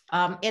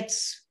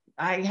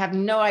 I have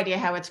no idea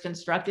how it's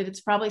constructed.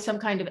 It's probably some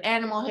kind of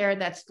animal hair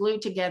that's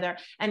glued together,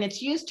 and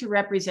it's used to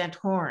represent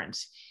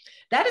horns.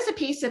 That is a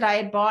piece that I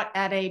had bought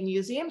at a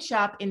museum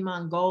shop in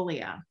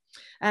Mongolia.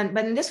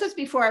 But this was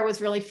before I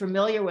was really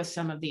familiar with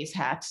some of these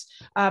hats.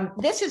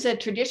 This is a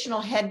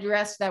traditional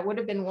headdress that would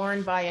have been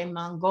worn by a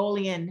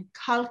Mongolian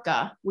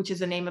Khalkha, which is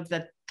the name of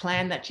the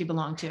clan that she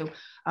belonged to,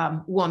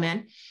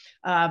 woman,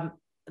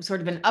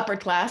 sort of an upper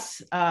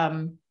class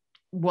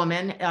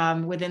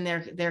woman within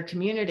their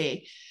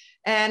community.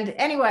 And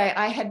anyway,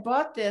 I had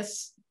bought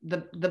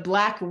the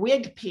black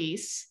wig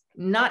piece,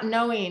 not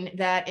knowing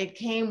that it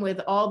came with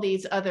all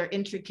these other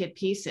intricate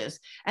pieces.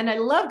 And I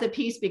love the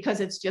piece because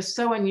it's just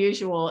so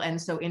unusual and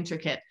so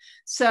intricate.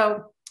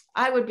 So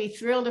I would be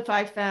thrilled if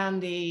I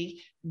found the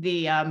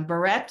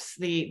barrettes,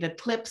 the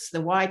clips,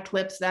 the wide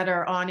clips that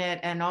are on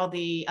it, and all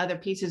the other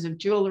pieces of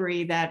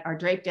jewelry that are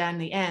draped down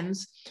the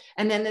ends.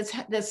 And then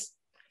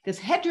this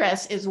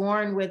headdress is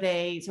worn with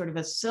a sort of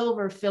a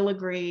silver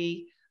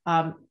filigree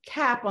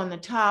cap on the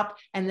top,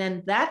 and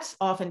then that's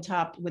often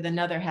topped with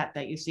another hat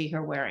that you see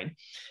her wearing.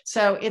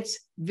 So it's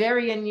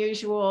very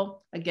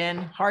unusual, again,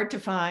 hard to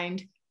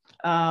find,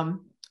 but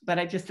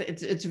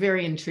it's a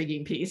very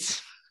intriguing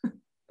piece.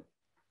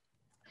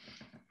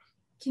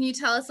 Can you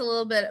tell us a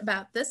little bit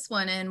about this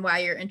one and why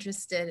you're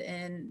interested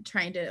in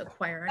trying to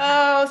acquire?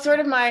 Oh, sort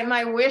of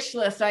my wish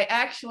list. I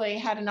actually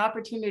had an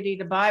opportunity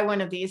to buy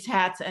one of these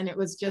hats, and it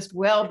was just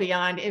well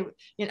beyond it.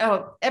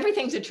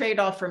 Everything's a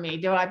trade-off for me.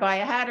 Do I buy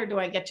a hat or do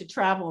I get to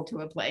travel to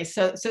a place?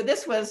 So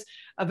this was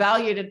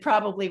valued at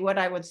probably what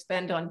I would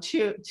spend on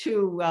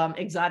two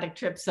exotic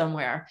trips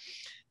somewhere.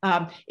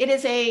 It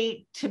is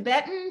a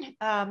Tibetan,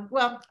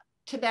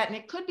 Tibetan.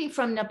 It could be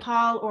from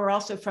Nepal or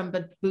also from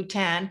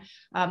Bhutan,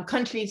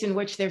 countries in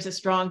which there's a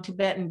strong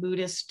Tibetan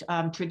Buddhist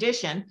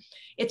tradition.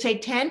 It's a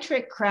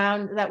tantric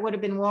crown that would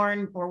have been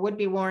worn or would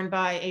be worn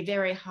by a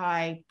very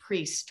high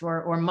priest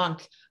or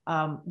monk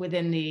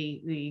within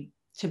the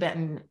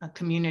Tibetan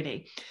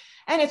community.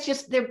 And it's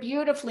just, they're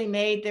beautifully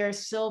made. They're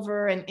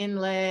silver and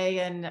inlay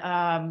and,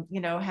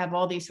 have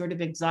all these sort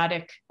of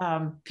exotic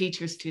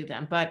features to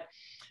them. But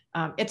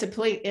it's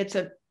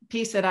a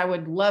piece that I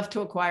would love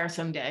to acquire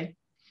someday.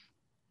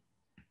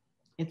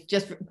 It's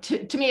just,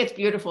 to me, it's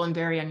beautiful and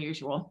very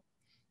unusual.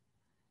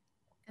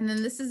 And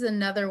then this is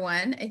another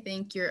one I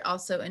think you're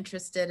also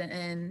interested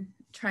in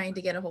trying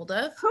to get a hold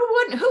of. Who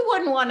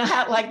wouldn't want a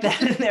hat like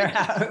that in their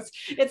house?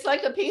 It's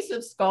like a piece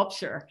of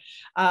sculpture.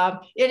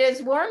 It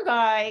is worn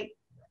by,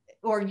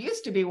 or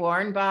used to be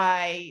worn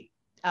by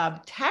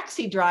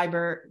taxi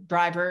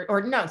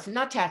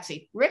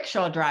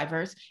rickshaw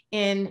drivers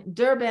in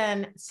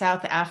Durban,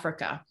 South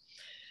Africa.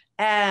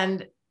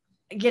 And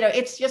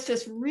it's just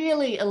this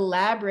really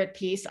elaborate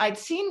piece. I'd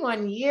seen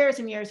one years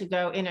and years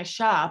ago in a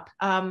shop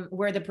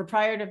where the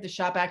proprietor of the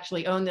shop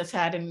actually owned this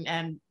hat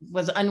and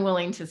was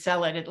unwilling to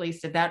sell it, at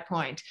least at that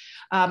point.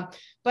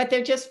 But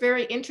they're just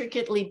very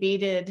intricately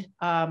beaded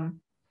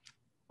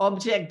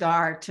object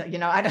d'art.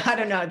 I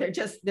don't know.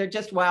 They're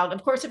just wild.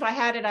 Of course, if I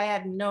had it, I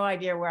had no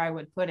idea where I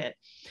would put it.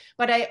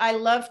 But I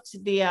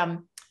loved the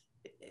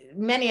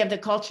many of the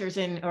cultures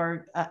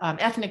or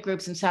ethnic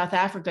groups in South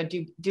Africa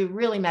do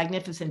really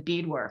magnificent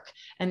beadwork.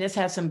 And this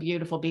has some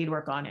beautiful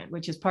beadwork on it,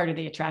 which is part of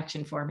the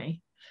attraction for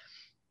me.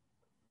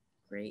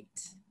 Great.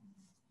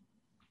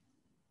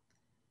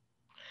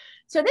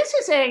 So this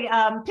is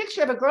a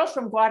picture of a girl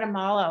from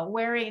Guatemala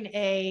wearing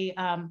a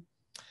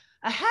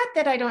hat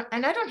that I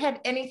don't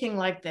have anything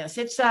like this.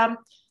 It's I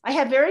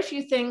have very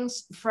few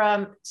things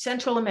from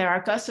Central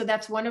America. So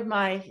that's one of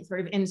my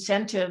sort of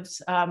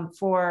incentives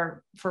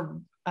for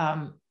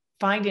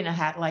finding a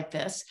hat like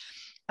this.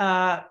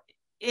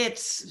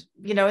 It's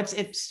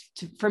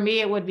for me,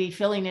 it would be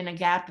filling in a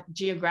gap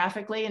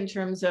geographically in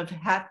terms of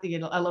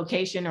a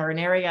location or an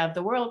area of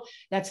the world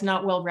that's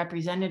not well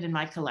represented in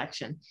my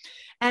collection.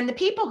 And the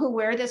people who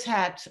wear this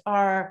hat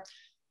are,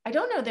 I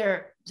don't know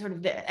their sort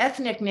of the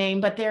ethnic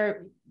name, but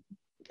they're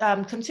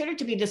considered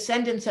to be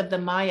descendants of the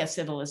Maya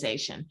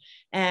civilization.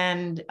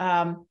 And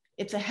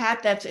it's a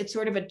hat it's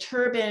sort of a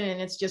turban,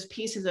 and it's just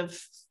pieces of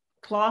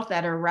cloth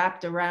that are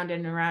wrapped around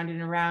and around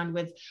and around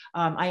with,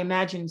 I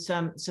imagine,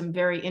 some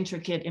very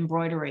intricate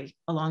embroidery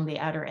along the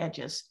outer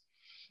edges.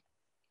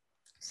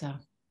 So,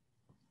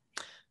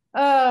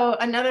 oh,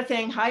 another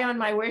thing high on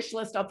my wish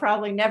list I'll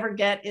probably never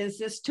get is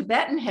this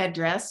Tibetan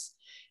headdress.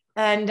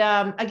 And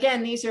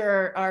again, these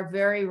are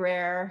very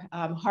rare,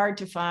 hard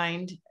to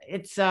find.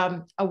 It's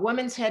a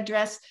woman's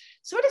headdress,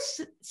 sort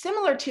of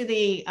similar to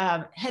the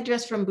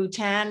headdress from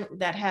Bhutan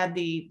that had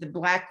the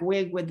black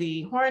wig with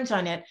the horns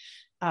on it.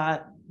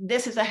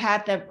 This is a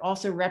hat that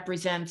also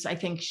represents, I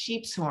think,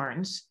 sheep's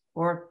horns,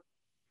 or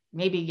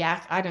maybe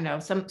yak, I don't know,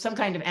 some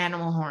kind of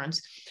animal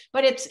horns.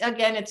 But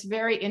it's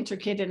very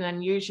intricate and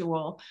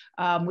unusual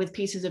with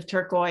pieces of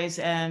turquoise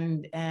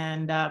and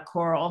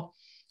coral.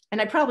 And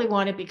I probably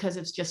want it because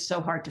it's just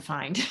so hard to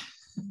find.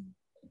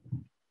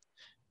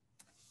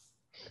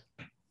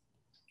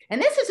 And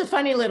this is a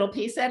funny little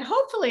piece that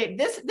hopefully,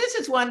 this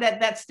is one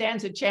that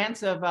stands a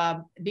chance of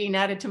being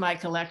added to my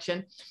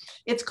collection.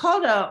 It's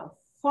called a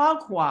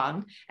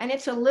huaghuang, and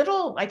it's a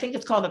little, I think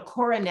it's called a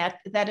coronet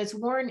that is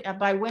worn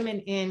by women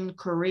in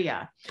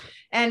Korea.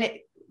 And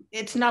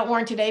it's not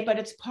worn today, but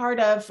it's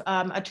part of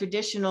a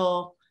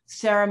traditional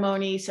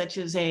ceremony, such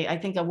as I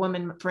think a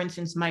woman, for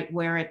instance, might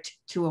wear it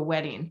to a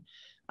wedding.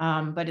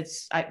 But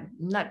I'm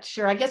not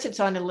sure. I guess it's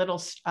on a little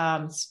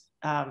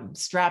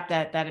strap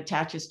that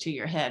attaches to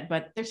your head,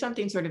 but there's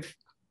something sort of,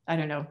 I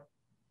don't know,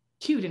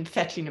 cute and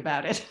fetching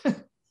about it.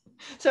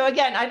 So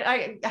again,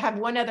 I have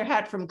one other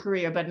hat from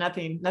Korea, but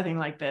nothing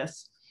like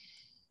this.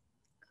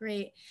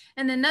 Great.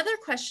 And another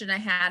question I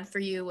had for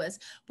you was,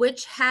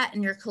 which hat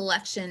in your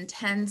collection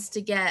tends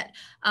to get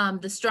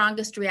the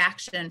strongest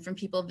reaction from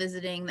people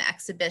visiting the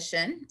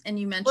exhibition? And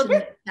you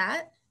mentioned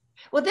that.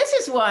 Well, this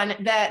is one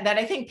that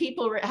I think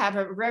people have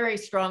a very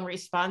strong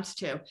response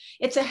to.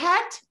 It's a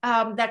hat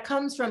that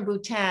comes from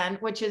Bhutan,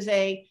 which is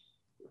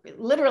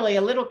literally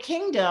a little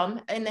kingdom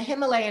in the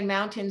Himalayan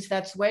mountains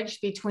that's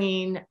wedged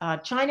between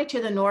China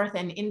to the north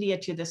and India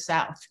to the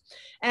south.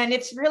 And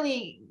it's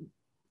really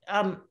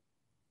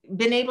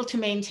been able to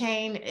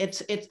maintain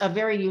it's a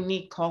very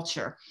unique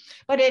culture,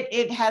 but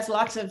it has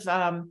lots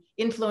of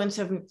influence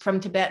from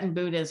Tibetan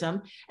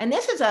Buddhism. And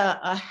this is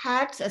a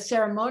hat, a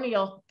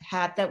ceremonial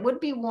hat that would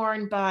be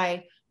worn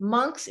by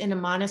monks in a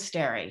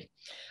monastery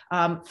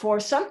for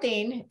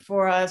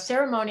a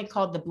ceremony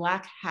called the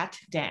Black Hat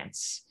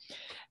Dance.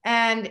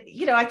 And,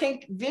 I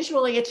think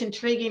visually it's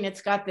intriguing.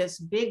 It's got this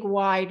big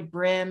wide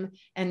brim,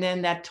 and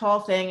then that tall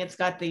thing, it's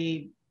got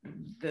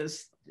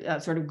this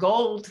sort of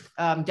gold,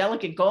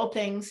 delicate gold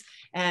things,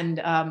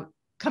 and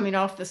coming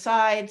off the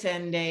sides,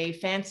 and a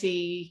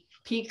fancy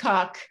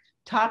peacock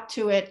top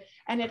to it.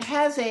 And it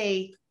has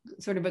a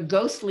sort of a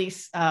ghostly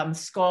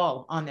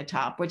skull on the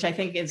top, which I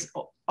think is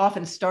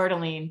often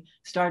startling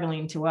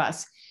to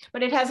us.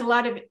 But it has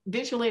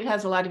visually, it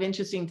has a lot of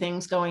interesting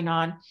things going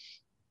on.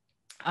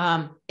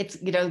 It's,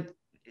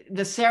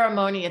 the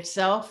ceremony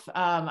itself,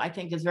 I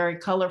think, is very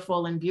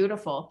colorful and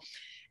beautiful.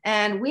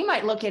 And we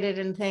might look at it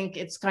and think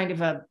it's kind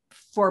of a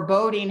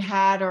foreboding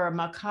hat or a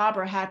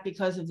macabre hat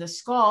because of the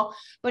skull,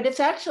 but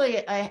it's actually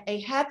a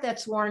hat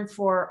that's worn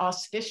for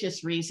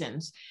auspicious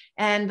reasons.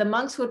 And the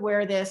monks would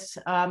wear this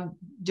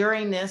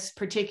during this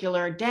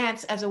particular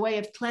dance as a way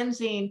of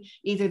cleansing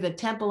either the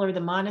temple or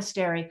the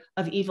monastery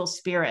of evil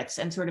spirits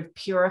and sort of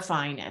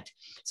purifying it.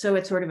 So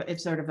it's sort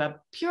of a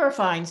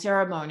purifying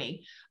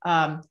ceremony,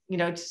 to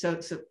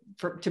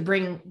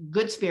bring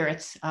good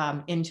spirits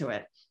into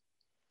it.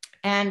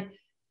 And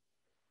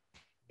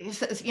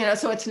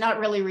so it's not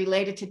really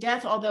related to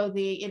death, although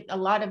a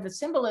lot of the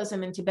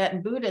symbolism in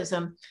Tibetan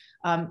Buddhism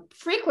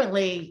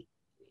frequently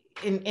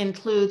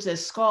includes a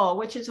skull,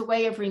 which is a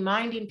way of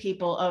reminding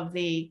people of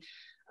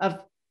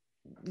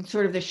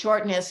sort of the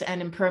shortness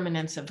and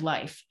impermanence of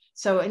life.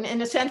 So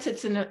in a sense,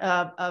 it's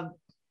a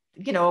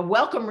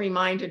welcome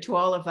reminder to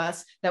all of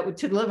us that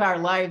to live our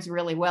lives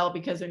really well,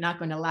 because they're not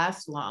going to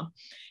last long.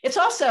 It's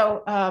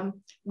also,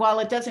 while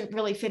it doesn't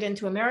really fit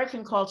into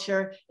American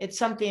culture,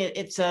 it's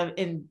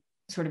in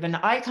sort of an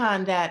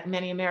icon that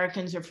many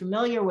Americans are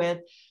familiar with,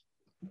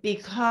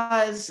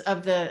 because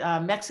of the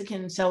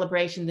Mexican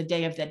celebration, the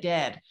Day of the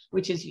Dead,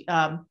 which is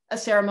a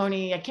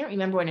ceremony. I can't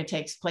remember when it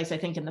takes place, I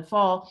think in the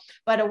fall,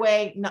 but a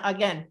way,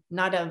 again,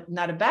 not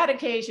a bad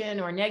occasion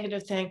or a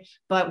negative thing,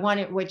 but one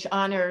which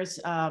honors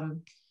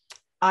and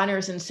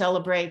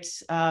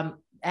celebrates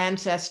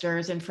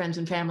ancestors and friends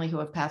and family who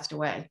have passed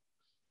away.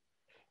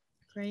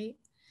 Great.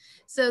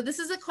 So this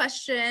is a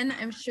question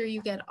I'm sure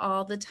you get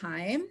all the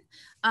time.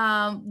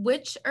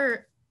 Which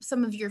are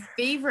some of your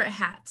favorite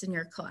hats in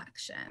your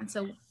collection?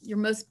 So your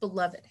most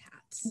beloved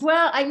hats.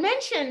 Well, I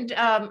mentioned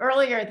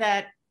earlier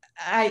that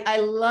I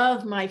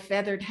love my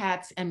feathered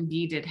hats and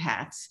beaded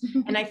hats,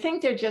 and I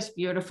think they're just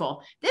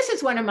beautiful. This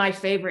is one of my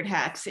favorite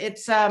hats.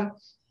 It's,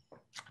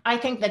 I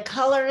think the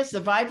colors, the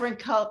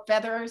vibrant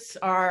feathers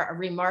are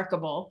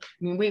remarkable.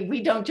 I mean,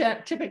 we don't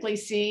typically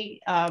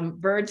see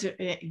birds,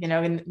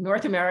 in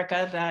North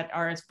America that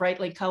are as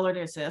brightly colored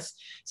as this.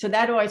 So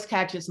that always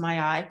catches my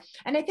eye.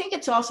 And I think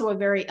it's also a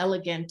very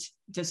elegant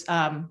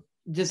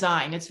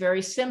design. It's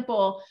very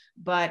simple,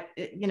 but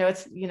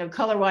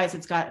color-wise,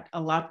 it's got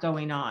a lot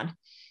going on.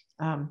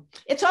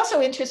 It's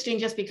also interesting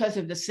just because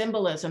of the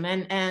symbolism.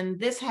 And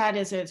this hat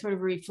is a sort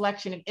of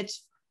reflection.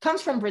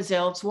 Comes from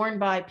Brazil. It's worn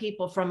by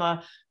people from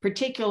a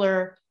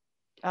particular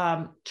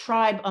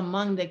tribe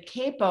among the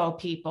Capo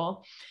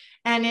people.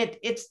 And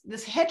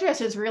this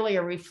headdress is really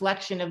a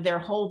reflection of their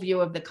whole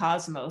view of the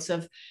cosmos.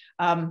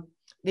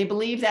 They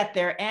believe that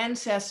their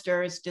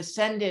ancestors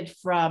descended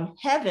from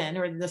heaven,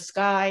 or the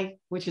sky,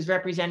 which is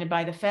represented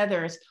by the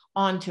feathers,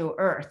 onto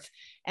earth.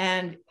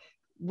 And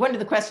one of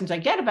the questions I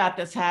get about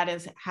this hat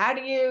is, how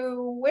do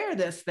you wear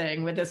this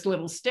thing with this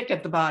little stick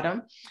at the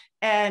bottom?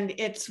 And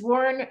it's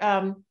worn,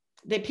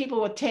 that people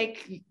will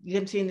take,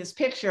 you've seen this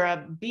picture,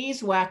 a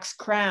beeswax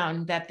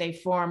crown that they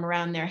form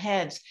around their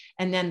heads,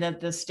 and then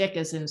the stick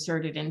is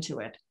inserted into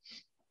it.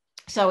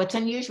 So it's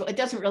unusual. It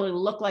doesn't really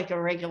look like a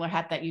regular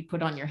hat that you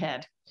put on your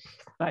head,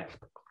 but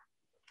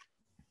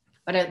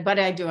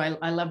I do.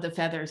 I love the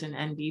feathers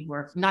and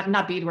beadwork.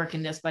 Not beadwork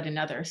in this, but in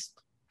others.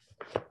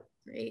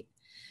 Great.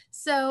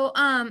 So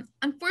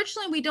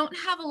unfortunately, we don't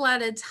have a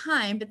lot of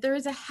time, but there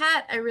is a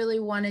hat I really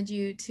wanted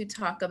you to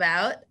talk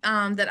about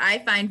that I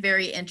find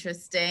very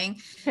interesting,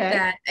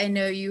 that I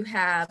know you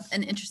have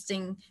an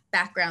interesting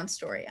background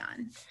story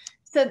on.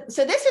 So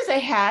this is a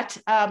hat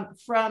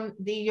from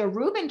the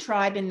Yoruban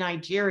tribe in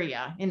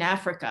Nigeria, in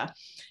Africa.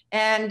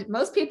 And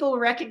most people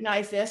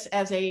recognize this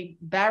as a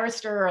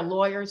barrister or a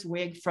lawyer's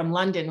wig from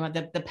London, with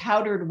the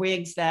powdered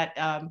wigs that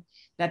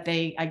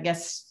they, I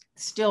guess,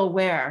 still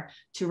wear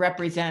to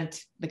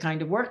represent the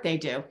kind of work they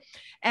do.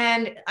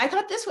 And I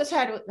thought this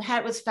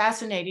hat was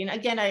fascinating.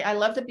 Again, I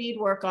love the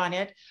beadwork on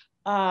it,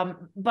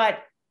 but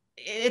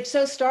it's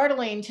so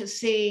startling to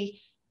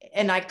see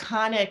an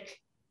iconic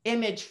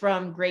image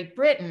from Great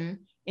Britain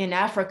in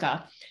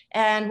Africa.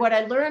 And what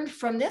I learned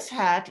from this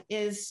hat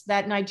is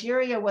that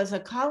Nigeria was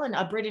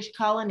a British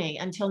colony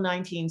until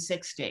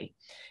 1960.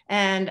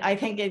 And I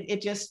think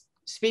it just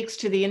speaks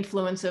to the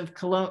influence of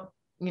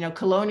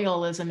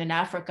colonialism in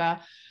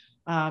Africa.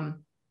 And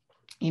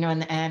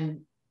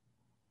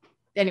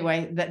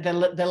anyway,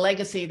 the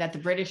legacy that the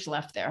British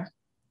left there.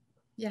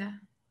 Yeah.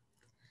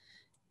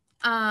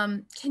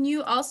 Can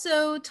you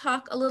also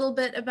talk a little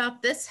bit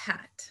about this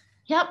hat?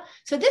 Yep.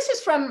 So this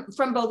is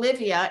from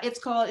Bolivia.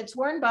 It's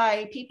worn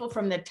by people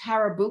from the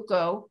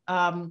Tarabuco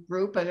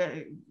group,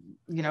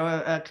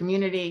 a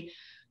community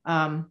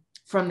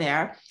from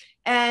there.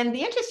 And the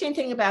interesting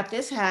thing about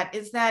this hat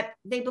is that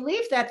they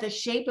believe that the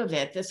shape of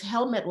it, this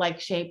helmet-like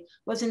shape,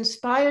 was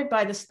inspired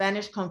by the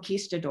Spanish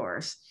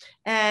conquistadors.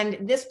 And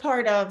this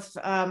part of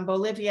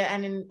Bolivia,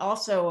 and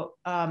also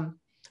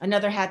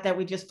another hat that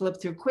we just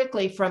flipped through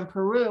quickly from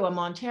Peru, a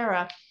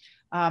Montera,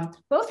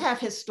 both have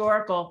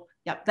historical,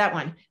 that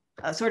one,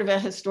 sort of a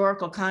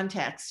historical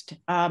context.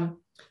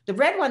 The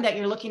red one that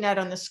you're looking at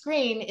on the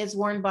screen is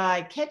worn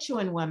by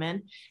Quechuan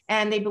women,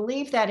 and they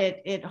believe that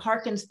it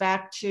harkens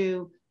back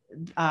to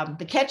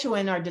the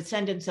Quechuan are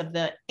descendants of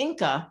the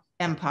Inca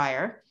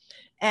Empire,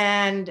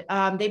 and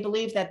they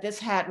believe that this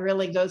hat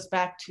really goes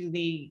back to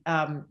the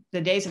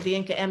days of the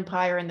Inca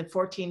Empire in the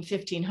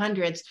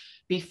 1500s,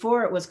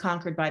 before it was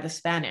conquered by the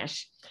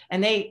Spanish.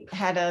 And they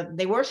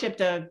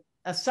worshipped a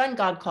sun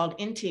god called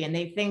Inti, and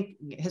they think,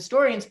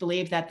 historians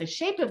believe, that the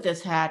shape of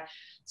this hat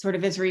sort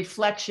of is a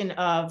reflection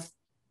of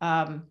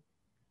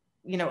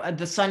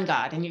the sun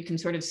god, and you can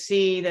sort of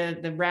see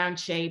the round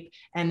shape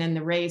and then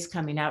the rays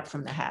coming out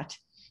from the hat.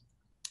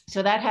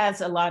 So that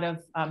has a lot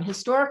of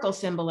historical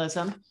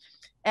symbolism.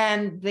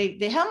 And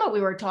the helmet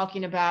we were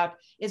talking about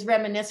is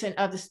reminiscent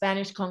of the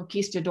Spanish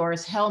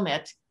conquistadors'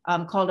 helmet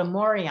called a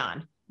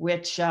morion,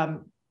 which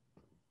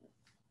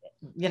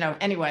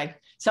anyway,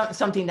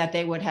 something that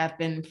they would have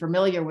been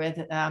familiar with,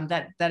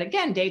 that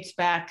again dates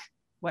back,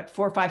 what,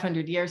 400 or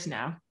 500 years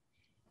now.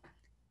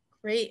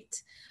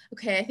 Great.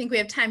 Okay, I think we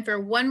have time for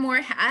one more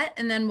hat,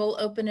 and then we'll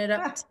open it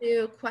up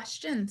to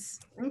questions.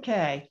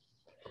 Okay.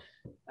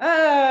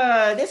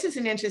 This is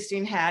an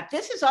interesting hat.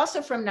 This is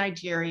also from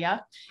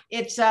Nigeria.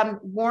 It's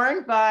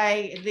worn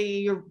by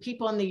the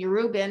people in the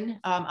Yoruban,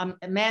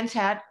 a man's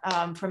hat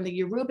from the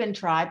Yoruban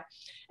tribe.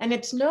 And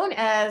it's known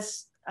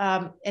as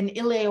an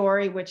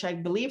Ileori, which I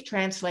believe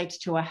translates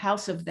to a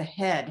house of the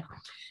head.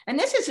 And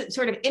this is a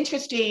sort of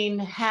interesting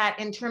hat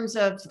in terms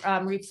of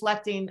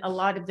reflecting a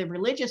lot of the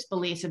religious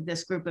beliefs of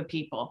this group of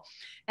people.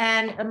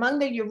 And among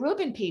the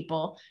Yoruban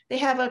people, they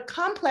have a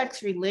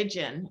complex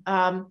religion.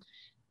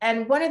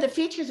 And one of the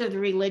features of the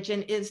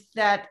religion is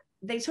that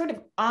they sort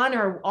of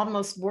honor,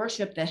 almost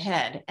worship the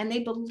head. And they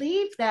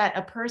believe that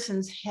a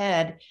person's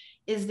head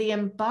is the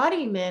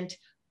embodiment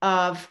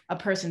of a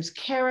person's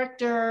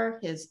character,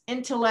 his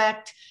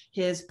intellect,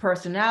 his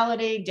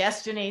personality,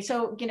 destiny.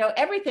 So,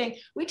 everything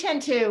we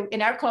tend to,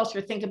 in our culture,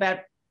 think about,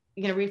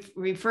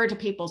 refer to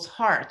people's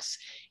hearts.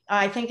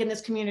 I think in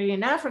this community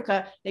in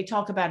Africa, they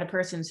talk about a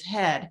person's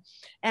head.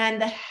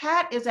 And the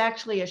hat is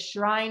actually a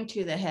shrine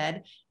to the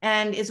head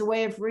and is a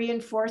way of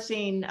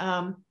reinforcing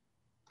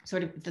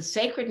sort of the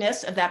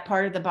sacredness of that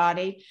part of the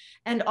body,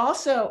 and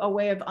also a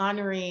way of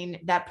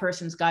honoring that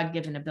person's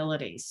God-given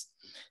abilities.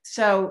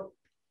 So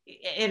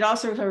it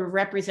also sort of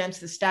represents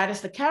the status.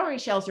 The cowrie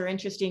shells are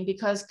interesting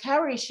because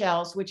cowrie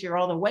shells, which are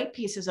all the white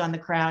pieces on the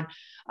crown,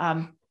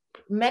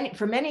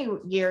 for many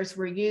years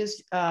were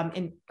used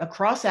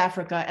across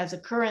Africa as a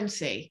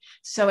currency.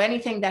 So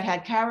anything that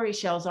had cowrie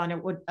shells on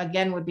it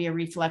would be a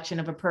reflection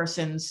of a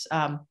person's,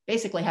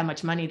 basically how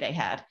much money they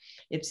had.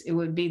 It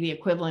would be the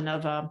equivalent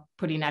of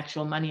putting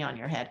actual money on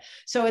your head.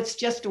 So it's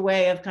just a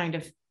way of kind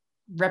of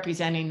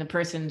representing the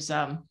person's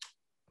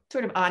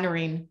sort of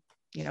honoring,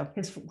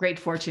 his great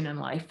fortune in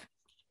life.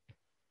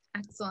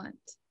 Excellent.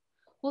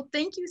 Well,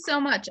 thank you so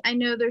much. I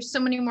know there's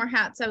so many more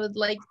hats I would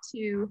like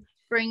to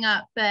bring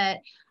up, but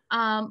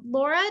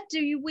Laura,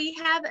 do we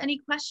have any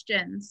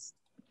questions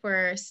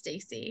for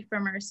Stacey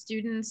from our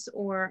students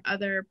or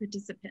other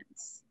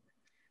participants?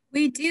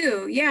 We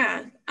do,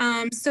 yeah.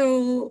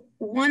 So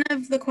one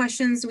of the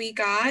questions we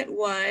got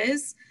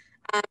was,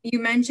 you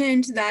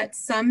mentioned that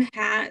some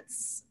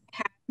hats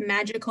have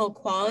magical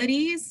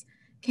qualities.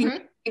 Can you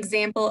give an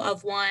example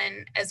of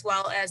one, as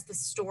well as the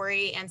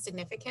story and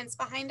significance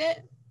behind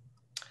it?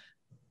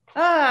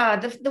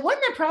 The one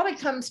that probably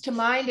comes to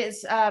mind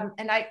is,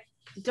 and I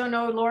don't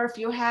know, Laura, if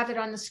you have it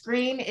on the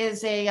screen,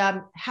 is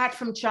a hat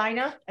from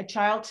China, a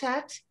child's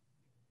hat,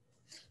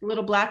 a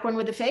little black one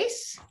with a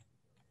face.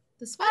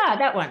 This one?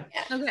 That one.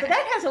 Yeah. Okay. So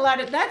that has a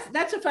lot of,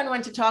 that's a fun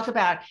one to talk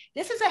about.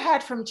 This is a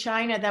hat from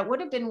China that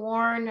would have been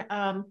worn,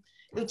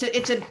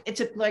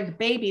 it's a like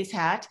baby's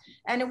hat,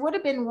 and it would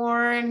have been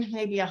worn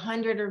maybe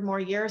 100 or more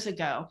years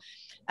ago.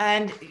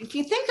 And if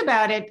you think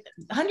about it,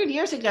 100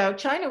 years ago,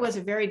 China was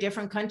a very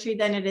different country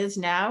than it is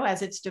now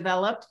as it's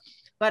developed.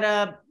 But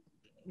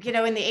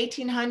in the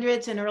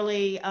 1800s and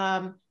early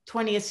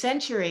 20th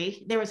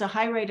century, there was a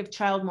high rate of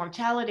child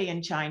mortality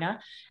in China,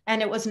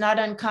 and it was not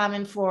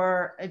uncommon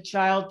for a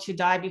child to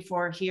die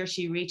before he or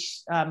she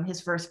reached his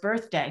first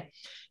birthday.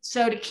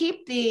 So to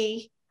keep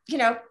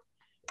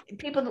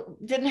people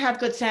didn't have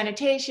good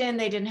sanitation,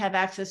 they didn't have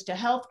access to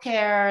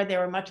healthcare, they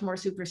were much more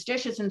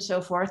superstitious and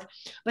so forth,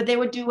 but they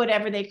would do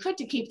whatever they could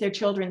to keep their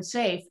children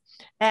safe.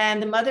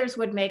 And the mothers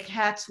would make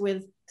hats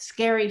with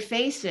scary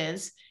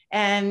faces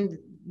and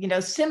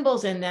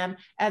symbols in them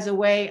as a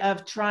way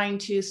of trying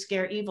to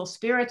scare evil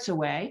spirits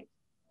away.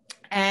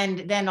 And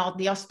then all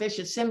the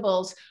auspicious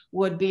symbols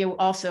would be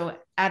also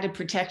added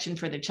protection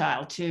for the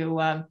child.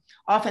 To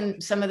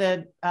often some of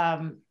the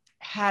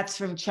hats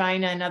from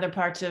China and other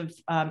parts of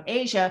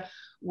Asia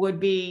would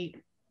be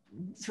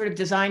sort of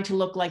designed to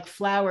look like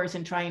flowers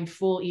and try and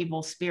fool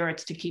evil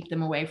spirits to keep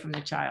them away from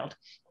the child.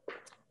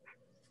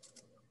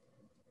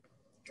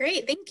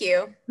 Great, thank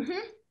you.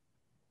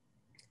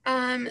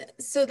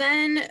 So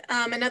then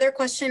another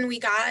question we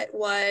got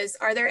was,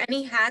 are there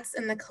any hats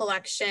in the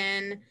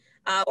collection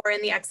or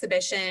in the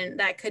exhibition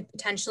that could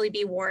potentially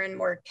be worn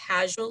more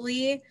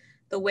casually,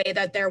 the way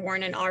that they're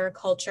worn in our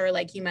culture,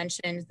 like you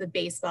mentioned, the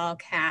baseball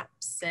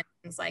caps and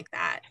things like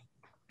that?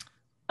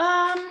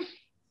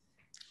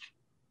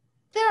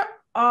 There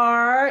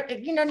are,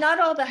 not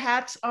all the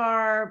hats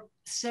are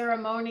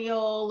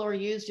ceremonial or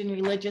used in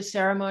religious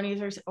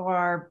ceremonies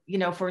or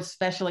for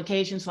special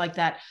occasions like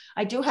that.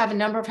 I do have a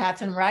number of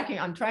hats, and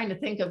I'm trying to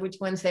think of which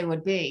ones they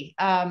would be.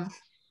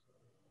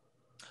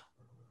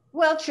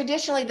 Well,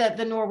 traditionally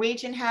the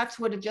Norwegian hats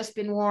would have just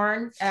been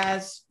worn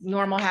as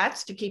normal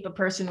hats to keep a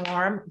person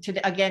warm.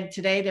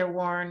 Today they're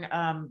worn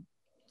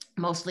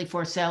mostly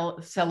for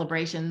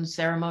celebrations,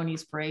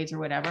 ceremonies, parades, or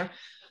whatever.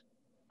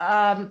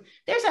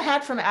 There's a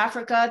hat from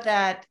Africa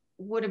that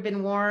would have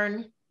been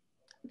worn,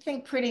 I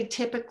think, pretty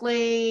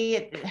typically.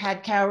 It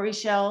had cowrie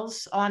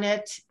shells on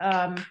it.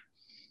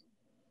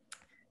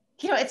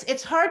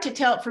 it's hard to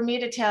tell, for me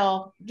to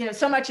tell,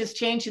 so much has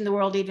changed in the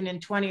world, even in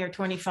 20 or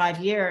 25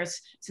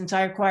 years since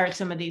I acquired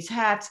some of these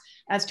hats,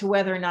 as to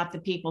whether or not the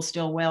people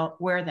still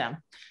wear them.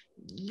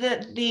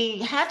 The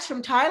hats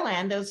from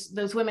Thailand,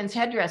 those women's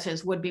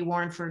headdresses, would be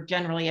worn for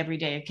generally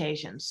everyday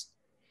occasions.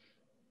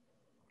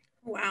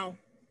 Wow.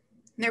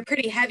 They're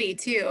pretty heavy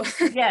too.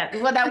 Yeah,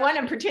 well, that one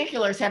in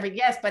particular is heavy,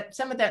 yes, but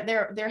some of that,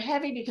 they're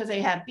heavy because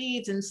they have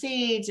beads and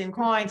seeds and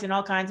coins and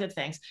all kinds of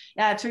things.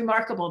 Yeah, it's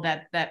remarkable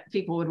that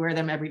people would wear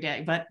them every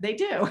day, but they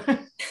do.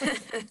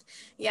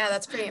 Yeah,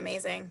 that's pretty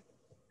amazing.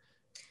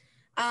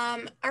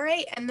 All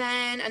right, and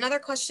then another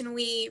question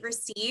we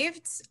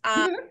received,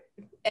 and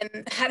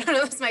I don't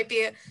know, this might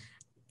be,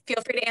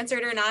 feel free to answer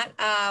it or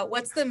not.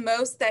 What's the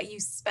most that you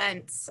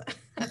spent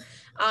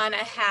on a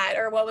hat,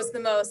 or what was the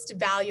most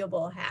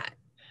valuable hat?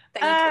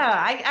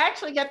 I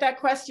actually get that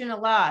question a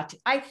lot.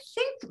 I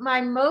think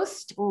my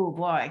most, oh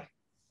boy.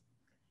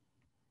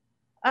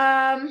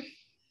 I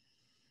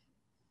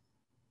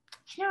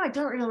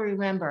don't really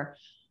remember.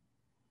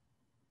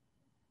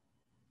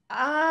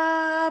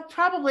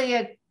 Probably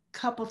a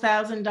couple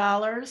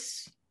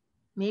 $1,000,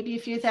 maybe a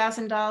few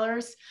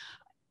 $1,000.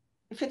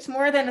 If it's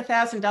more than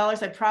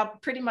 $1,000, I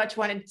pretty much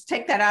want to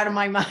take that out of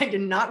my mind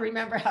and not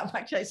remember how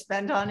much I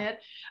spent on it.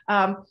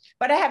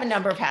 But I have a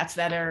number of hats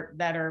that are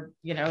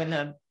in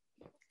the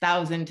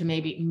 $1,000 to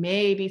maybe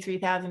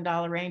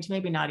 $3,000 range,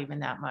 maybe not even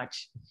that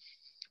much.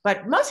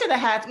 But most of the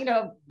hats,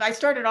 I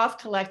started off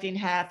collecting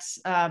hats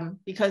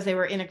because they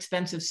were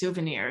inexpensive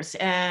souvenirs.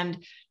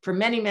 And for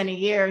many, many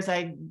years,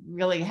 I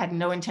really had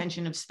no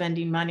intention of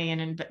spending money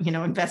and,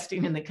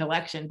 investing in the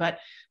collection. But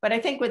I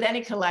think with any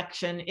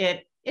collection,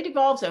 it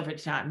evolves over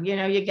time.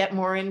 You get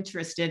more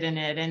interested in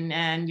it,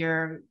 and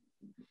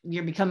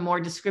you become more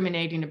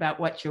discriminating about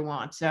what you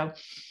want.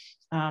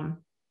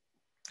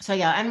 So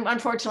yeah, and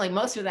unfortunately,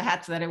 most of the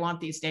hats that I want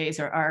these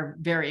days are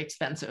very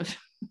expensive.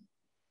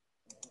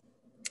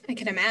 I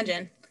can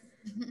imagine.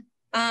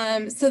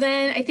 So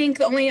then I think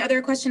the only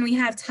other question we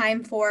have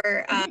time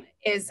for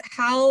is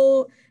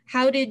how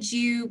did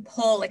you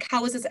pull,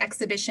 how was this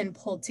exhibition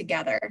pulled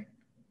together?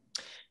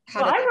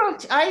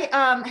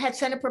 I had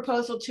sent a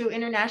proposal to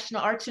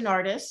International Arts and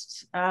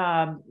Artists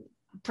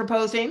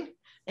proposing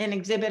an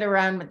exhibit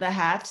around the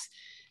hats,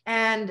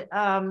 and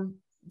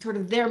sort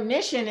of their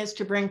mission is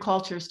to bring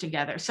cultures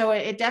together. So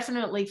it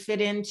definitely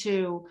fit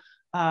into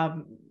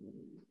what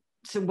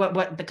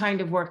the kind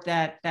of work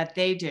that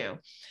they do.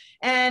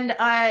 And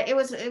it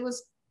was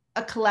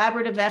a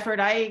collaborative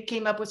effort. I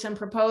came up with some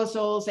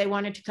proposals. They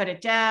wanted to cut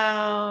it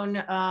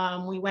down.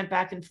 We went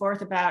back and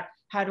forth about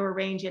how to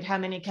arrange it, how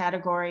many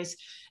categories.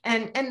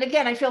 And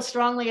again, I feel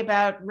strongly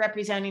about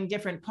representing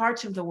different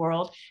parts of the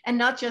world, and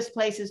not just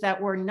places that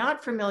we're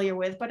not familiar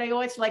with, but I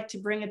always like to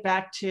bring it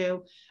back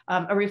to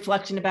a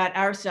reflection about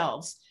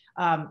ourselves,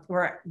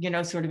 or,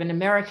 sort of an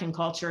American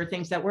culture,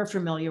 things that we're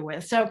familiar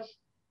with. So,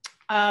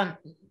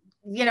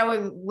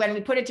 when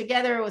we put it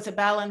together, it was a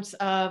balance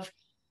of,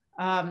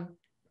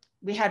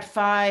 we had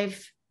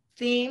 5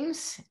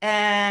 themes,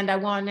 and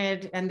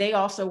they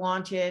also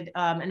wanted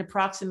an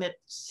approximate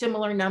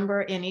similar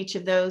number in each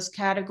of those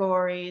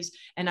categories.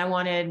 And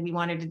we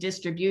wanted a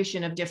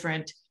distribution of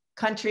different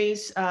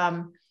countries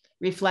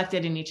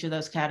reflected in each of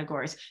those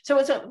categories. So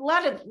it's a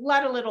lot of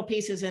little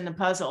pieces in the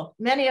puzzle.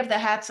 Many of the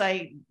hats,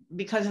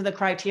 because of the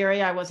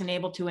criteria, I wasn't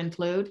able to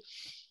include.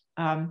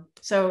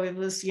 So it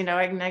was,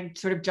 I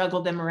sort of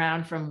juggled them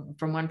around from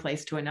one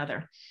place to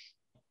another.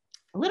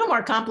 A little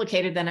more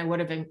complicated than I would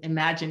have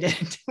imagined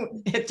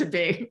it to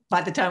be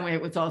by the time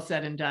it was all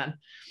said and done.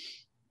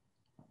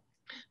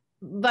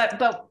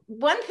 But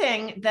one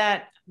thing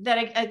that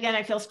again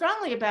I feel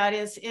strongly about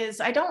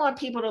is I don't want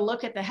people to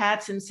look at the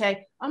hats and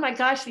say, oh my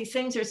gosh, these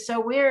things are so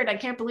weird. I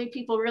can't believe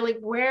people really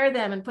wear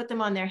them and put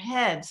them on their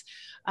heads.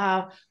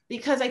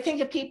 Because I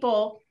think if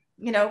people,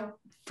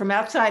 from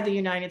outside the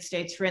United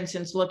States, for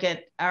instance, look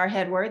at our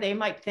headwear, they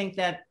might think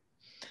that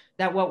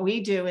what we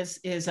do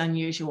is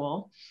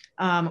unusual,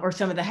 or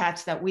some of the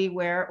hats that we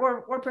wear,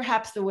 or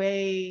perhaps the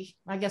way,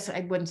 I guess I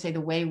wouldn't say the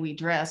way we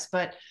dress,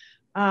 but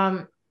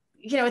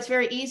it's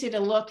very easy to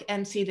look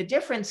and see the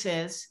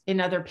differences in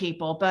other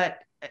people. But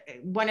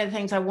one of the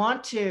things I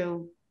want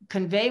to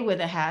convey with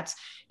the hats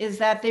is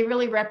that they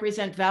really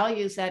represent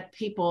values that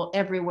people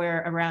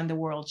everywhere around the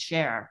world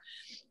share.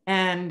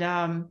 And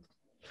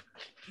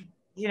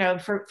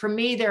for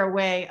me, they're a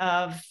way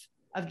of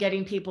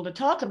getting people to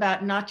talk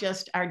about not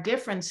just our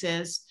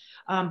differences,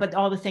 but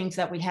all the things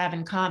that we have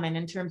in common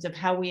in terms of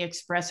how we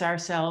express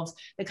ourselves,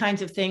 the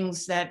kinds of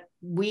things that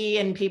we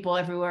and people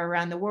everywhere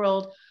around the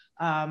world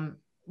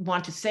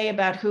want to say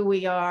about who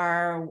we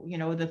are,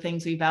 the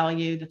things we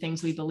value, the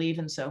things we believe,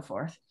 and so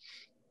forth.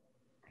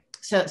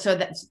 So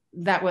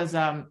that was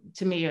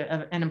to me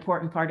an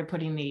important part of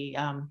putting the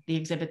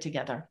exhibit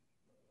together.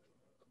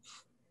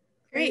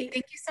 Great,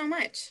 thank you so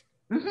much.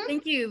 Mm-hmm.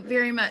 Thank you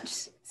very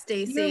much,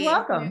 Stacey. You're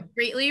welcome. We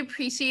greatly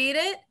appreciate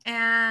it.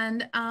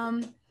 And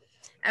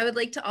I would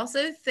like to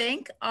also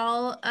thank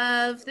all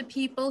of the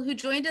people who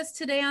joined us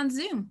today on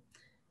Zoom.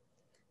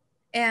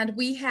 And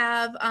we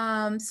have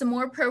some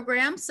more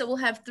programs. So we'll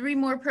have 3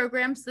 more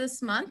programs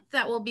this month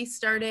that will be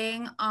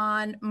starting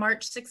on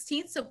March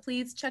 16th. So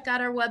please check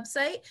out our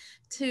website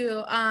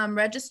to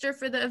register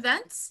for the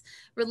events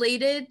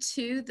related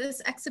to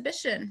this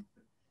exhibition.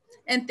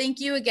 And thank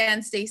you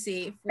again,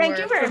 Stacey, for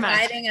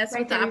providing us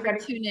with the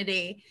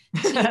opportunity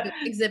to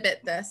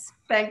exhibit this.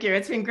 Thank you.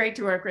 It's been great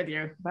to work with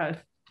you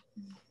both.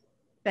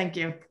 Thank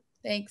you.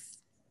 Thanks.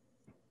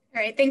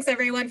 All right. Thanks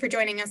everyone for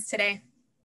joining us today.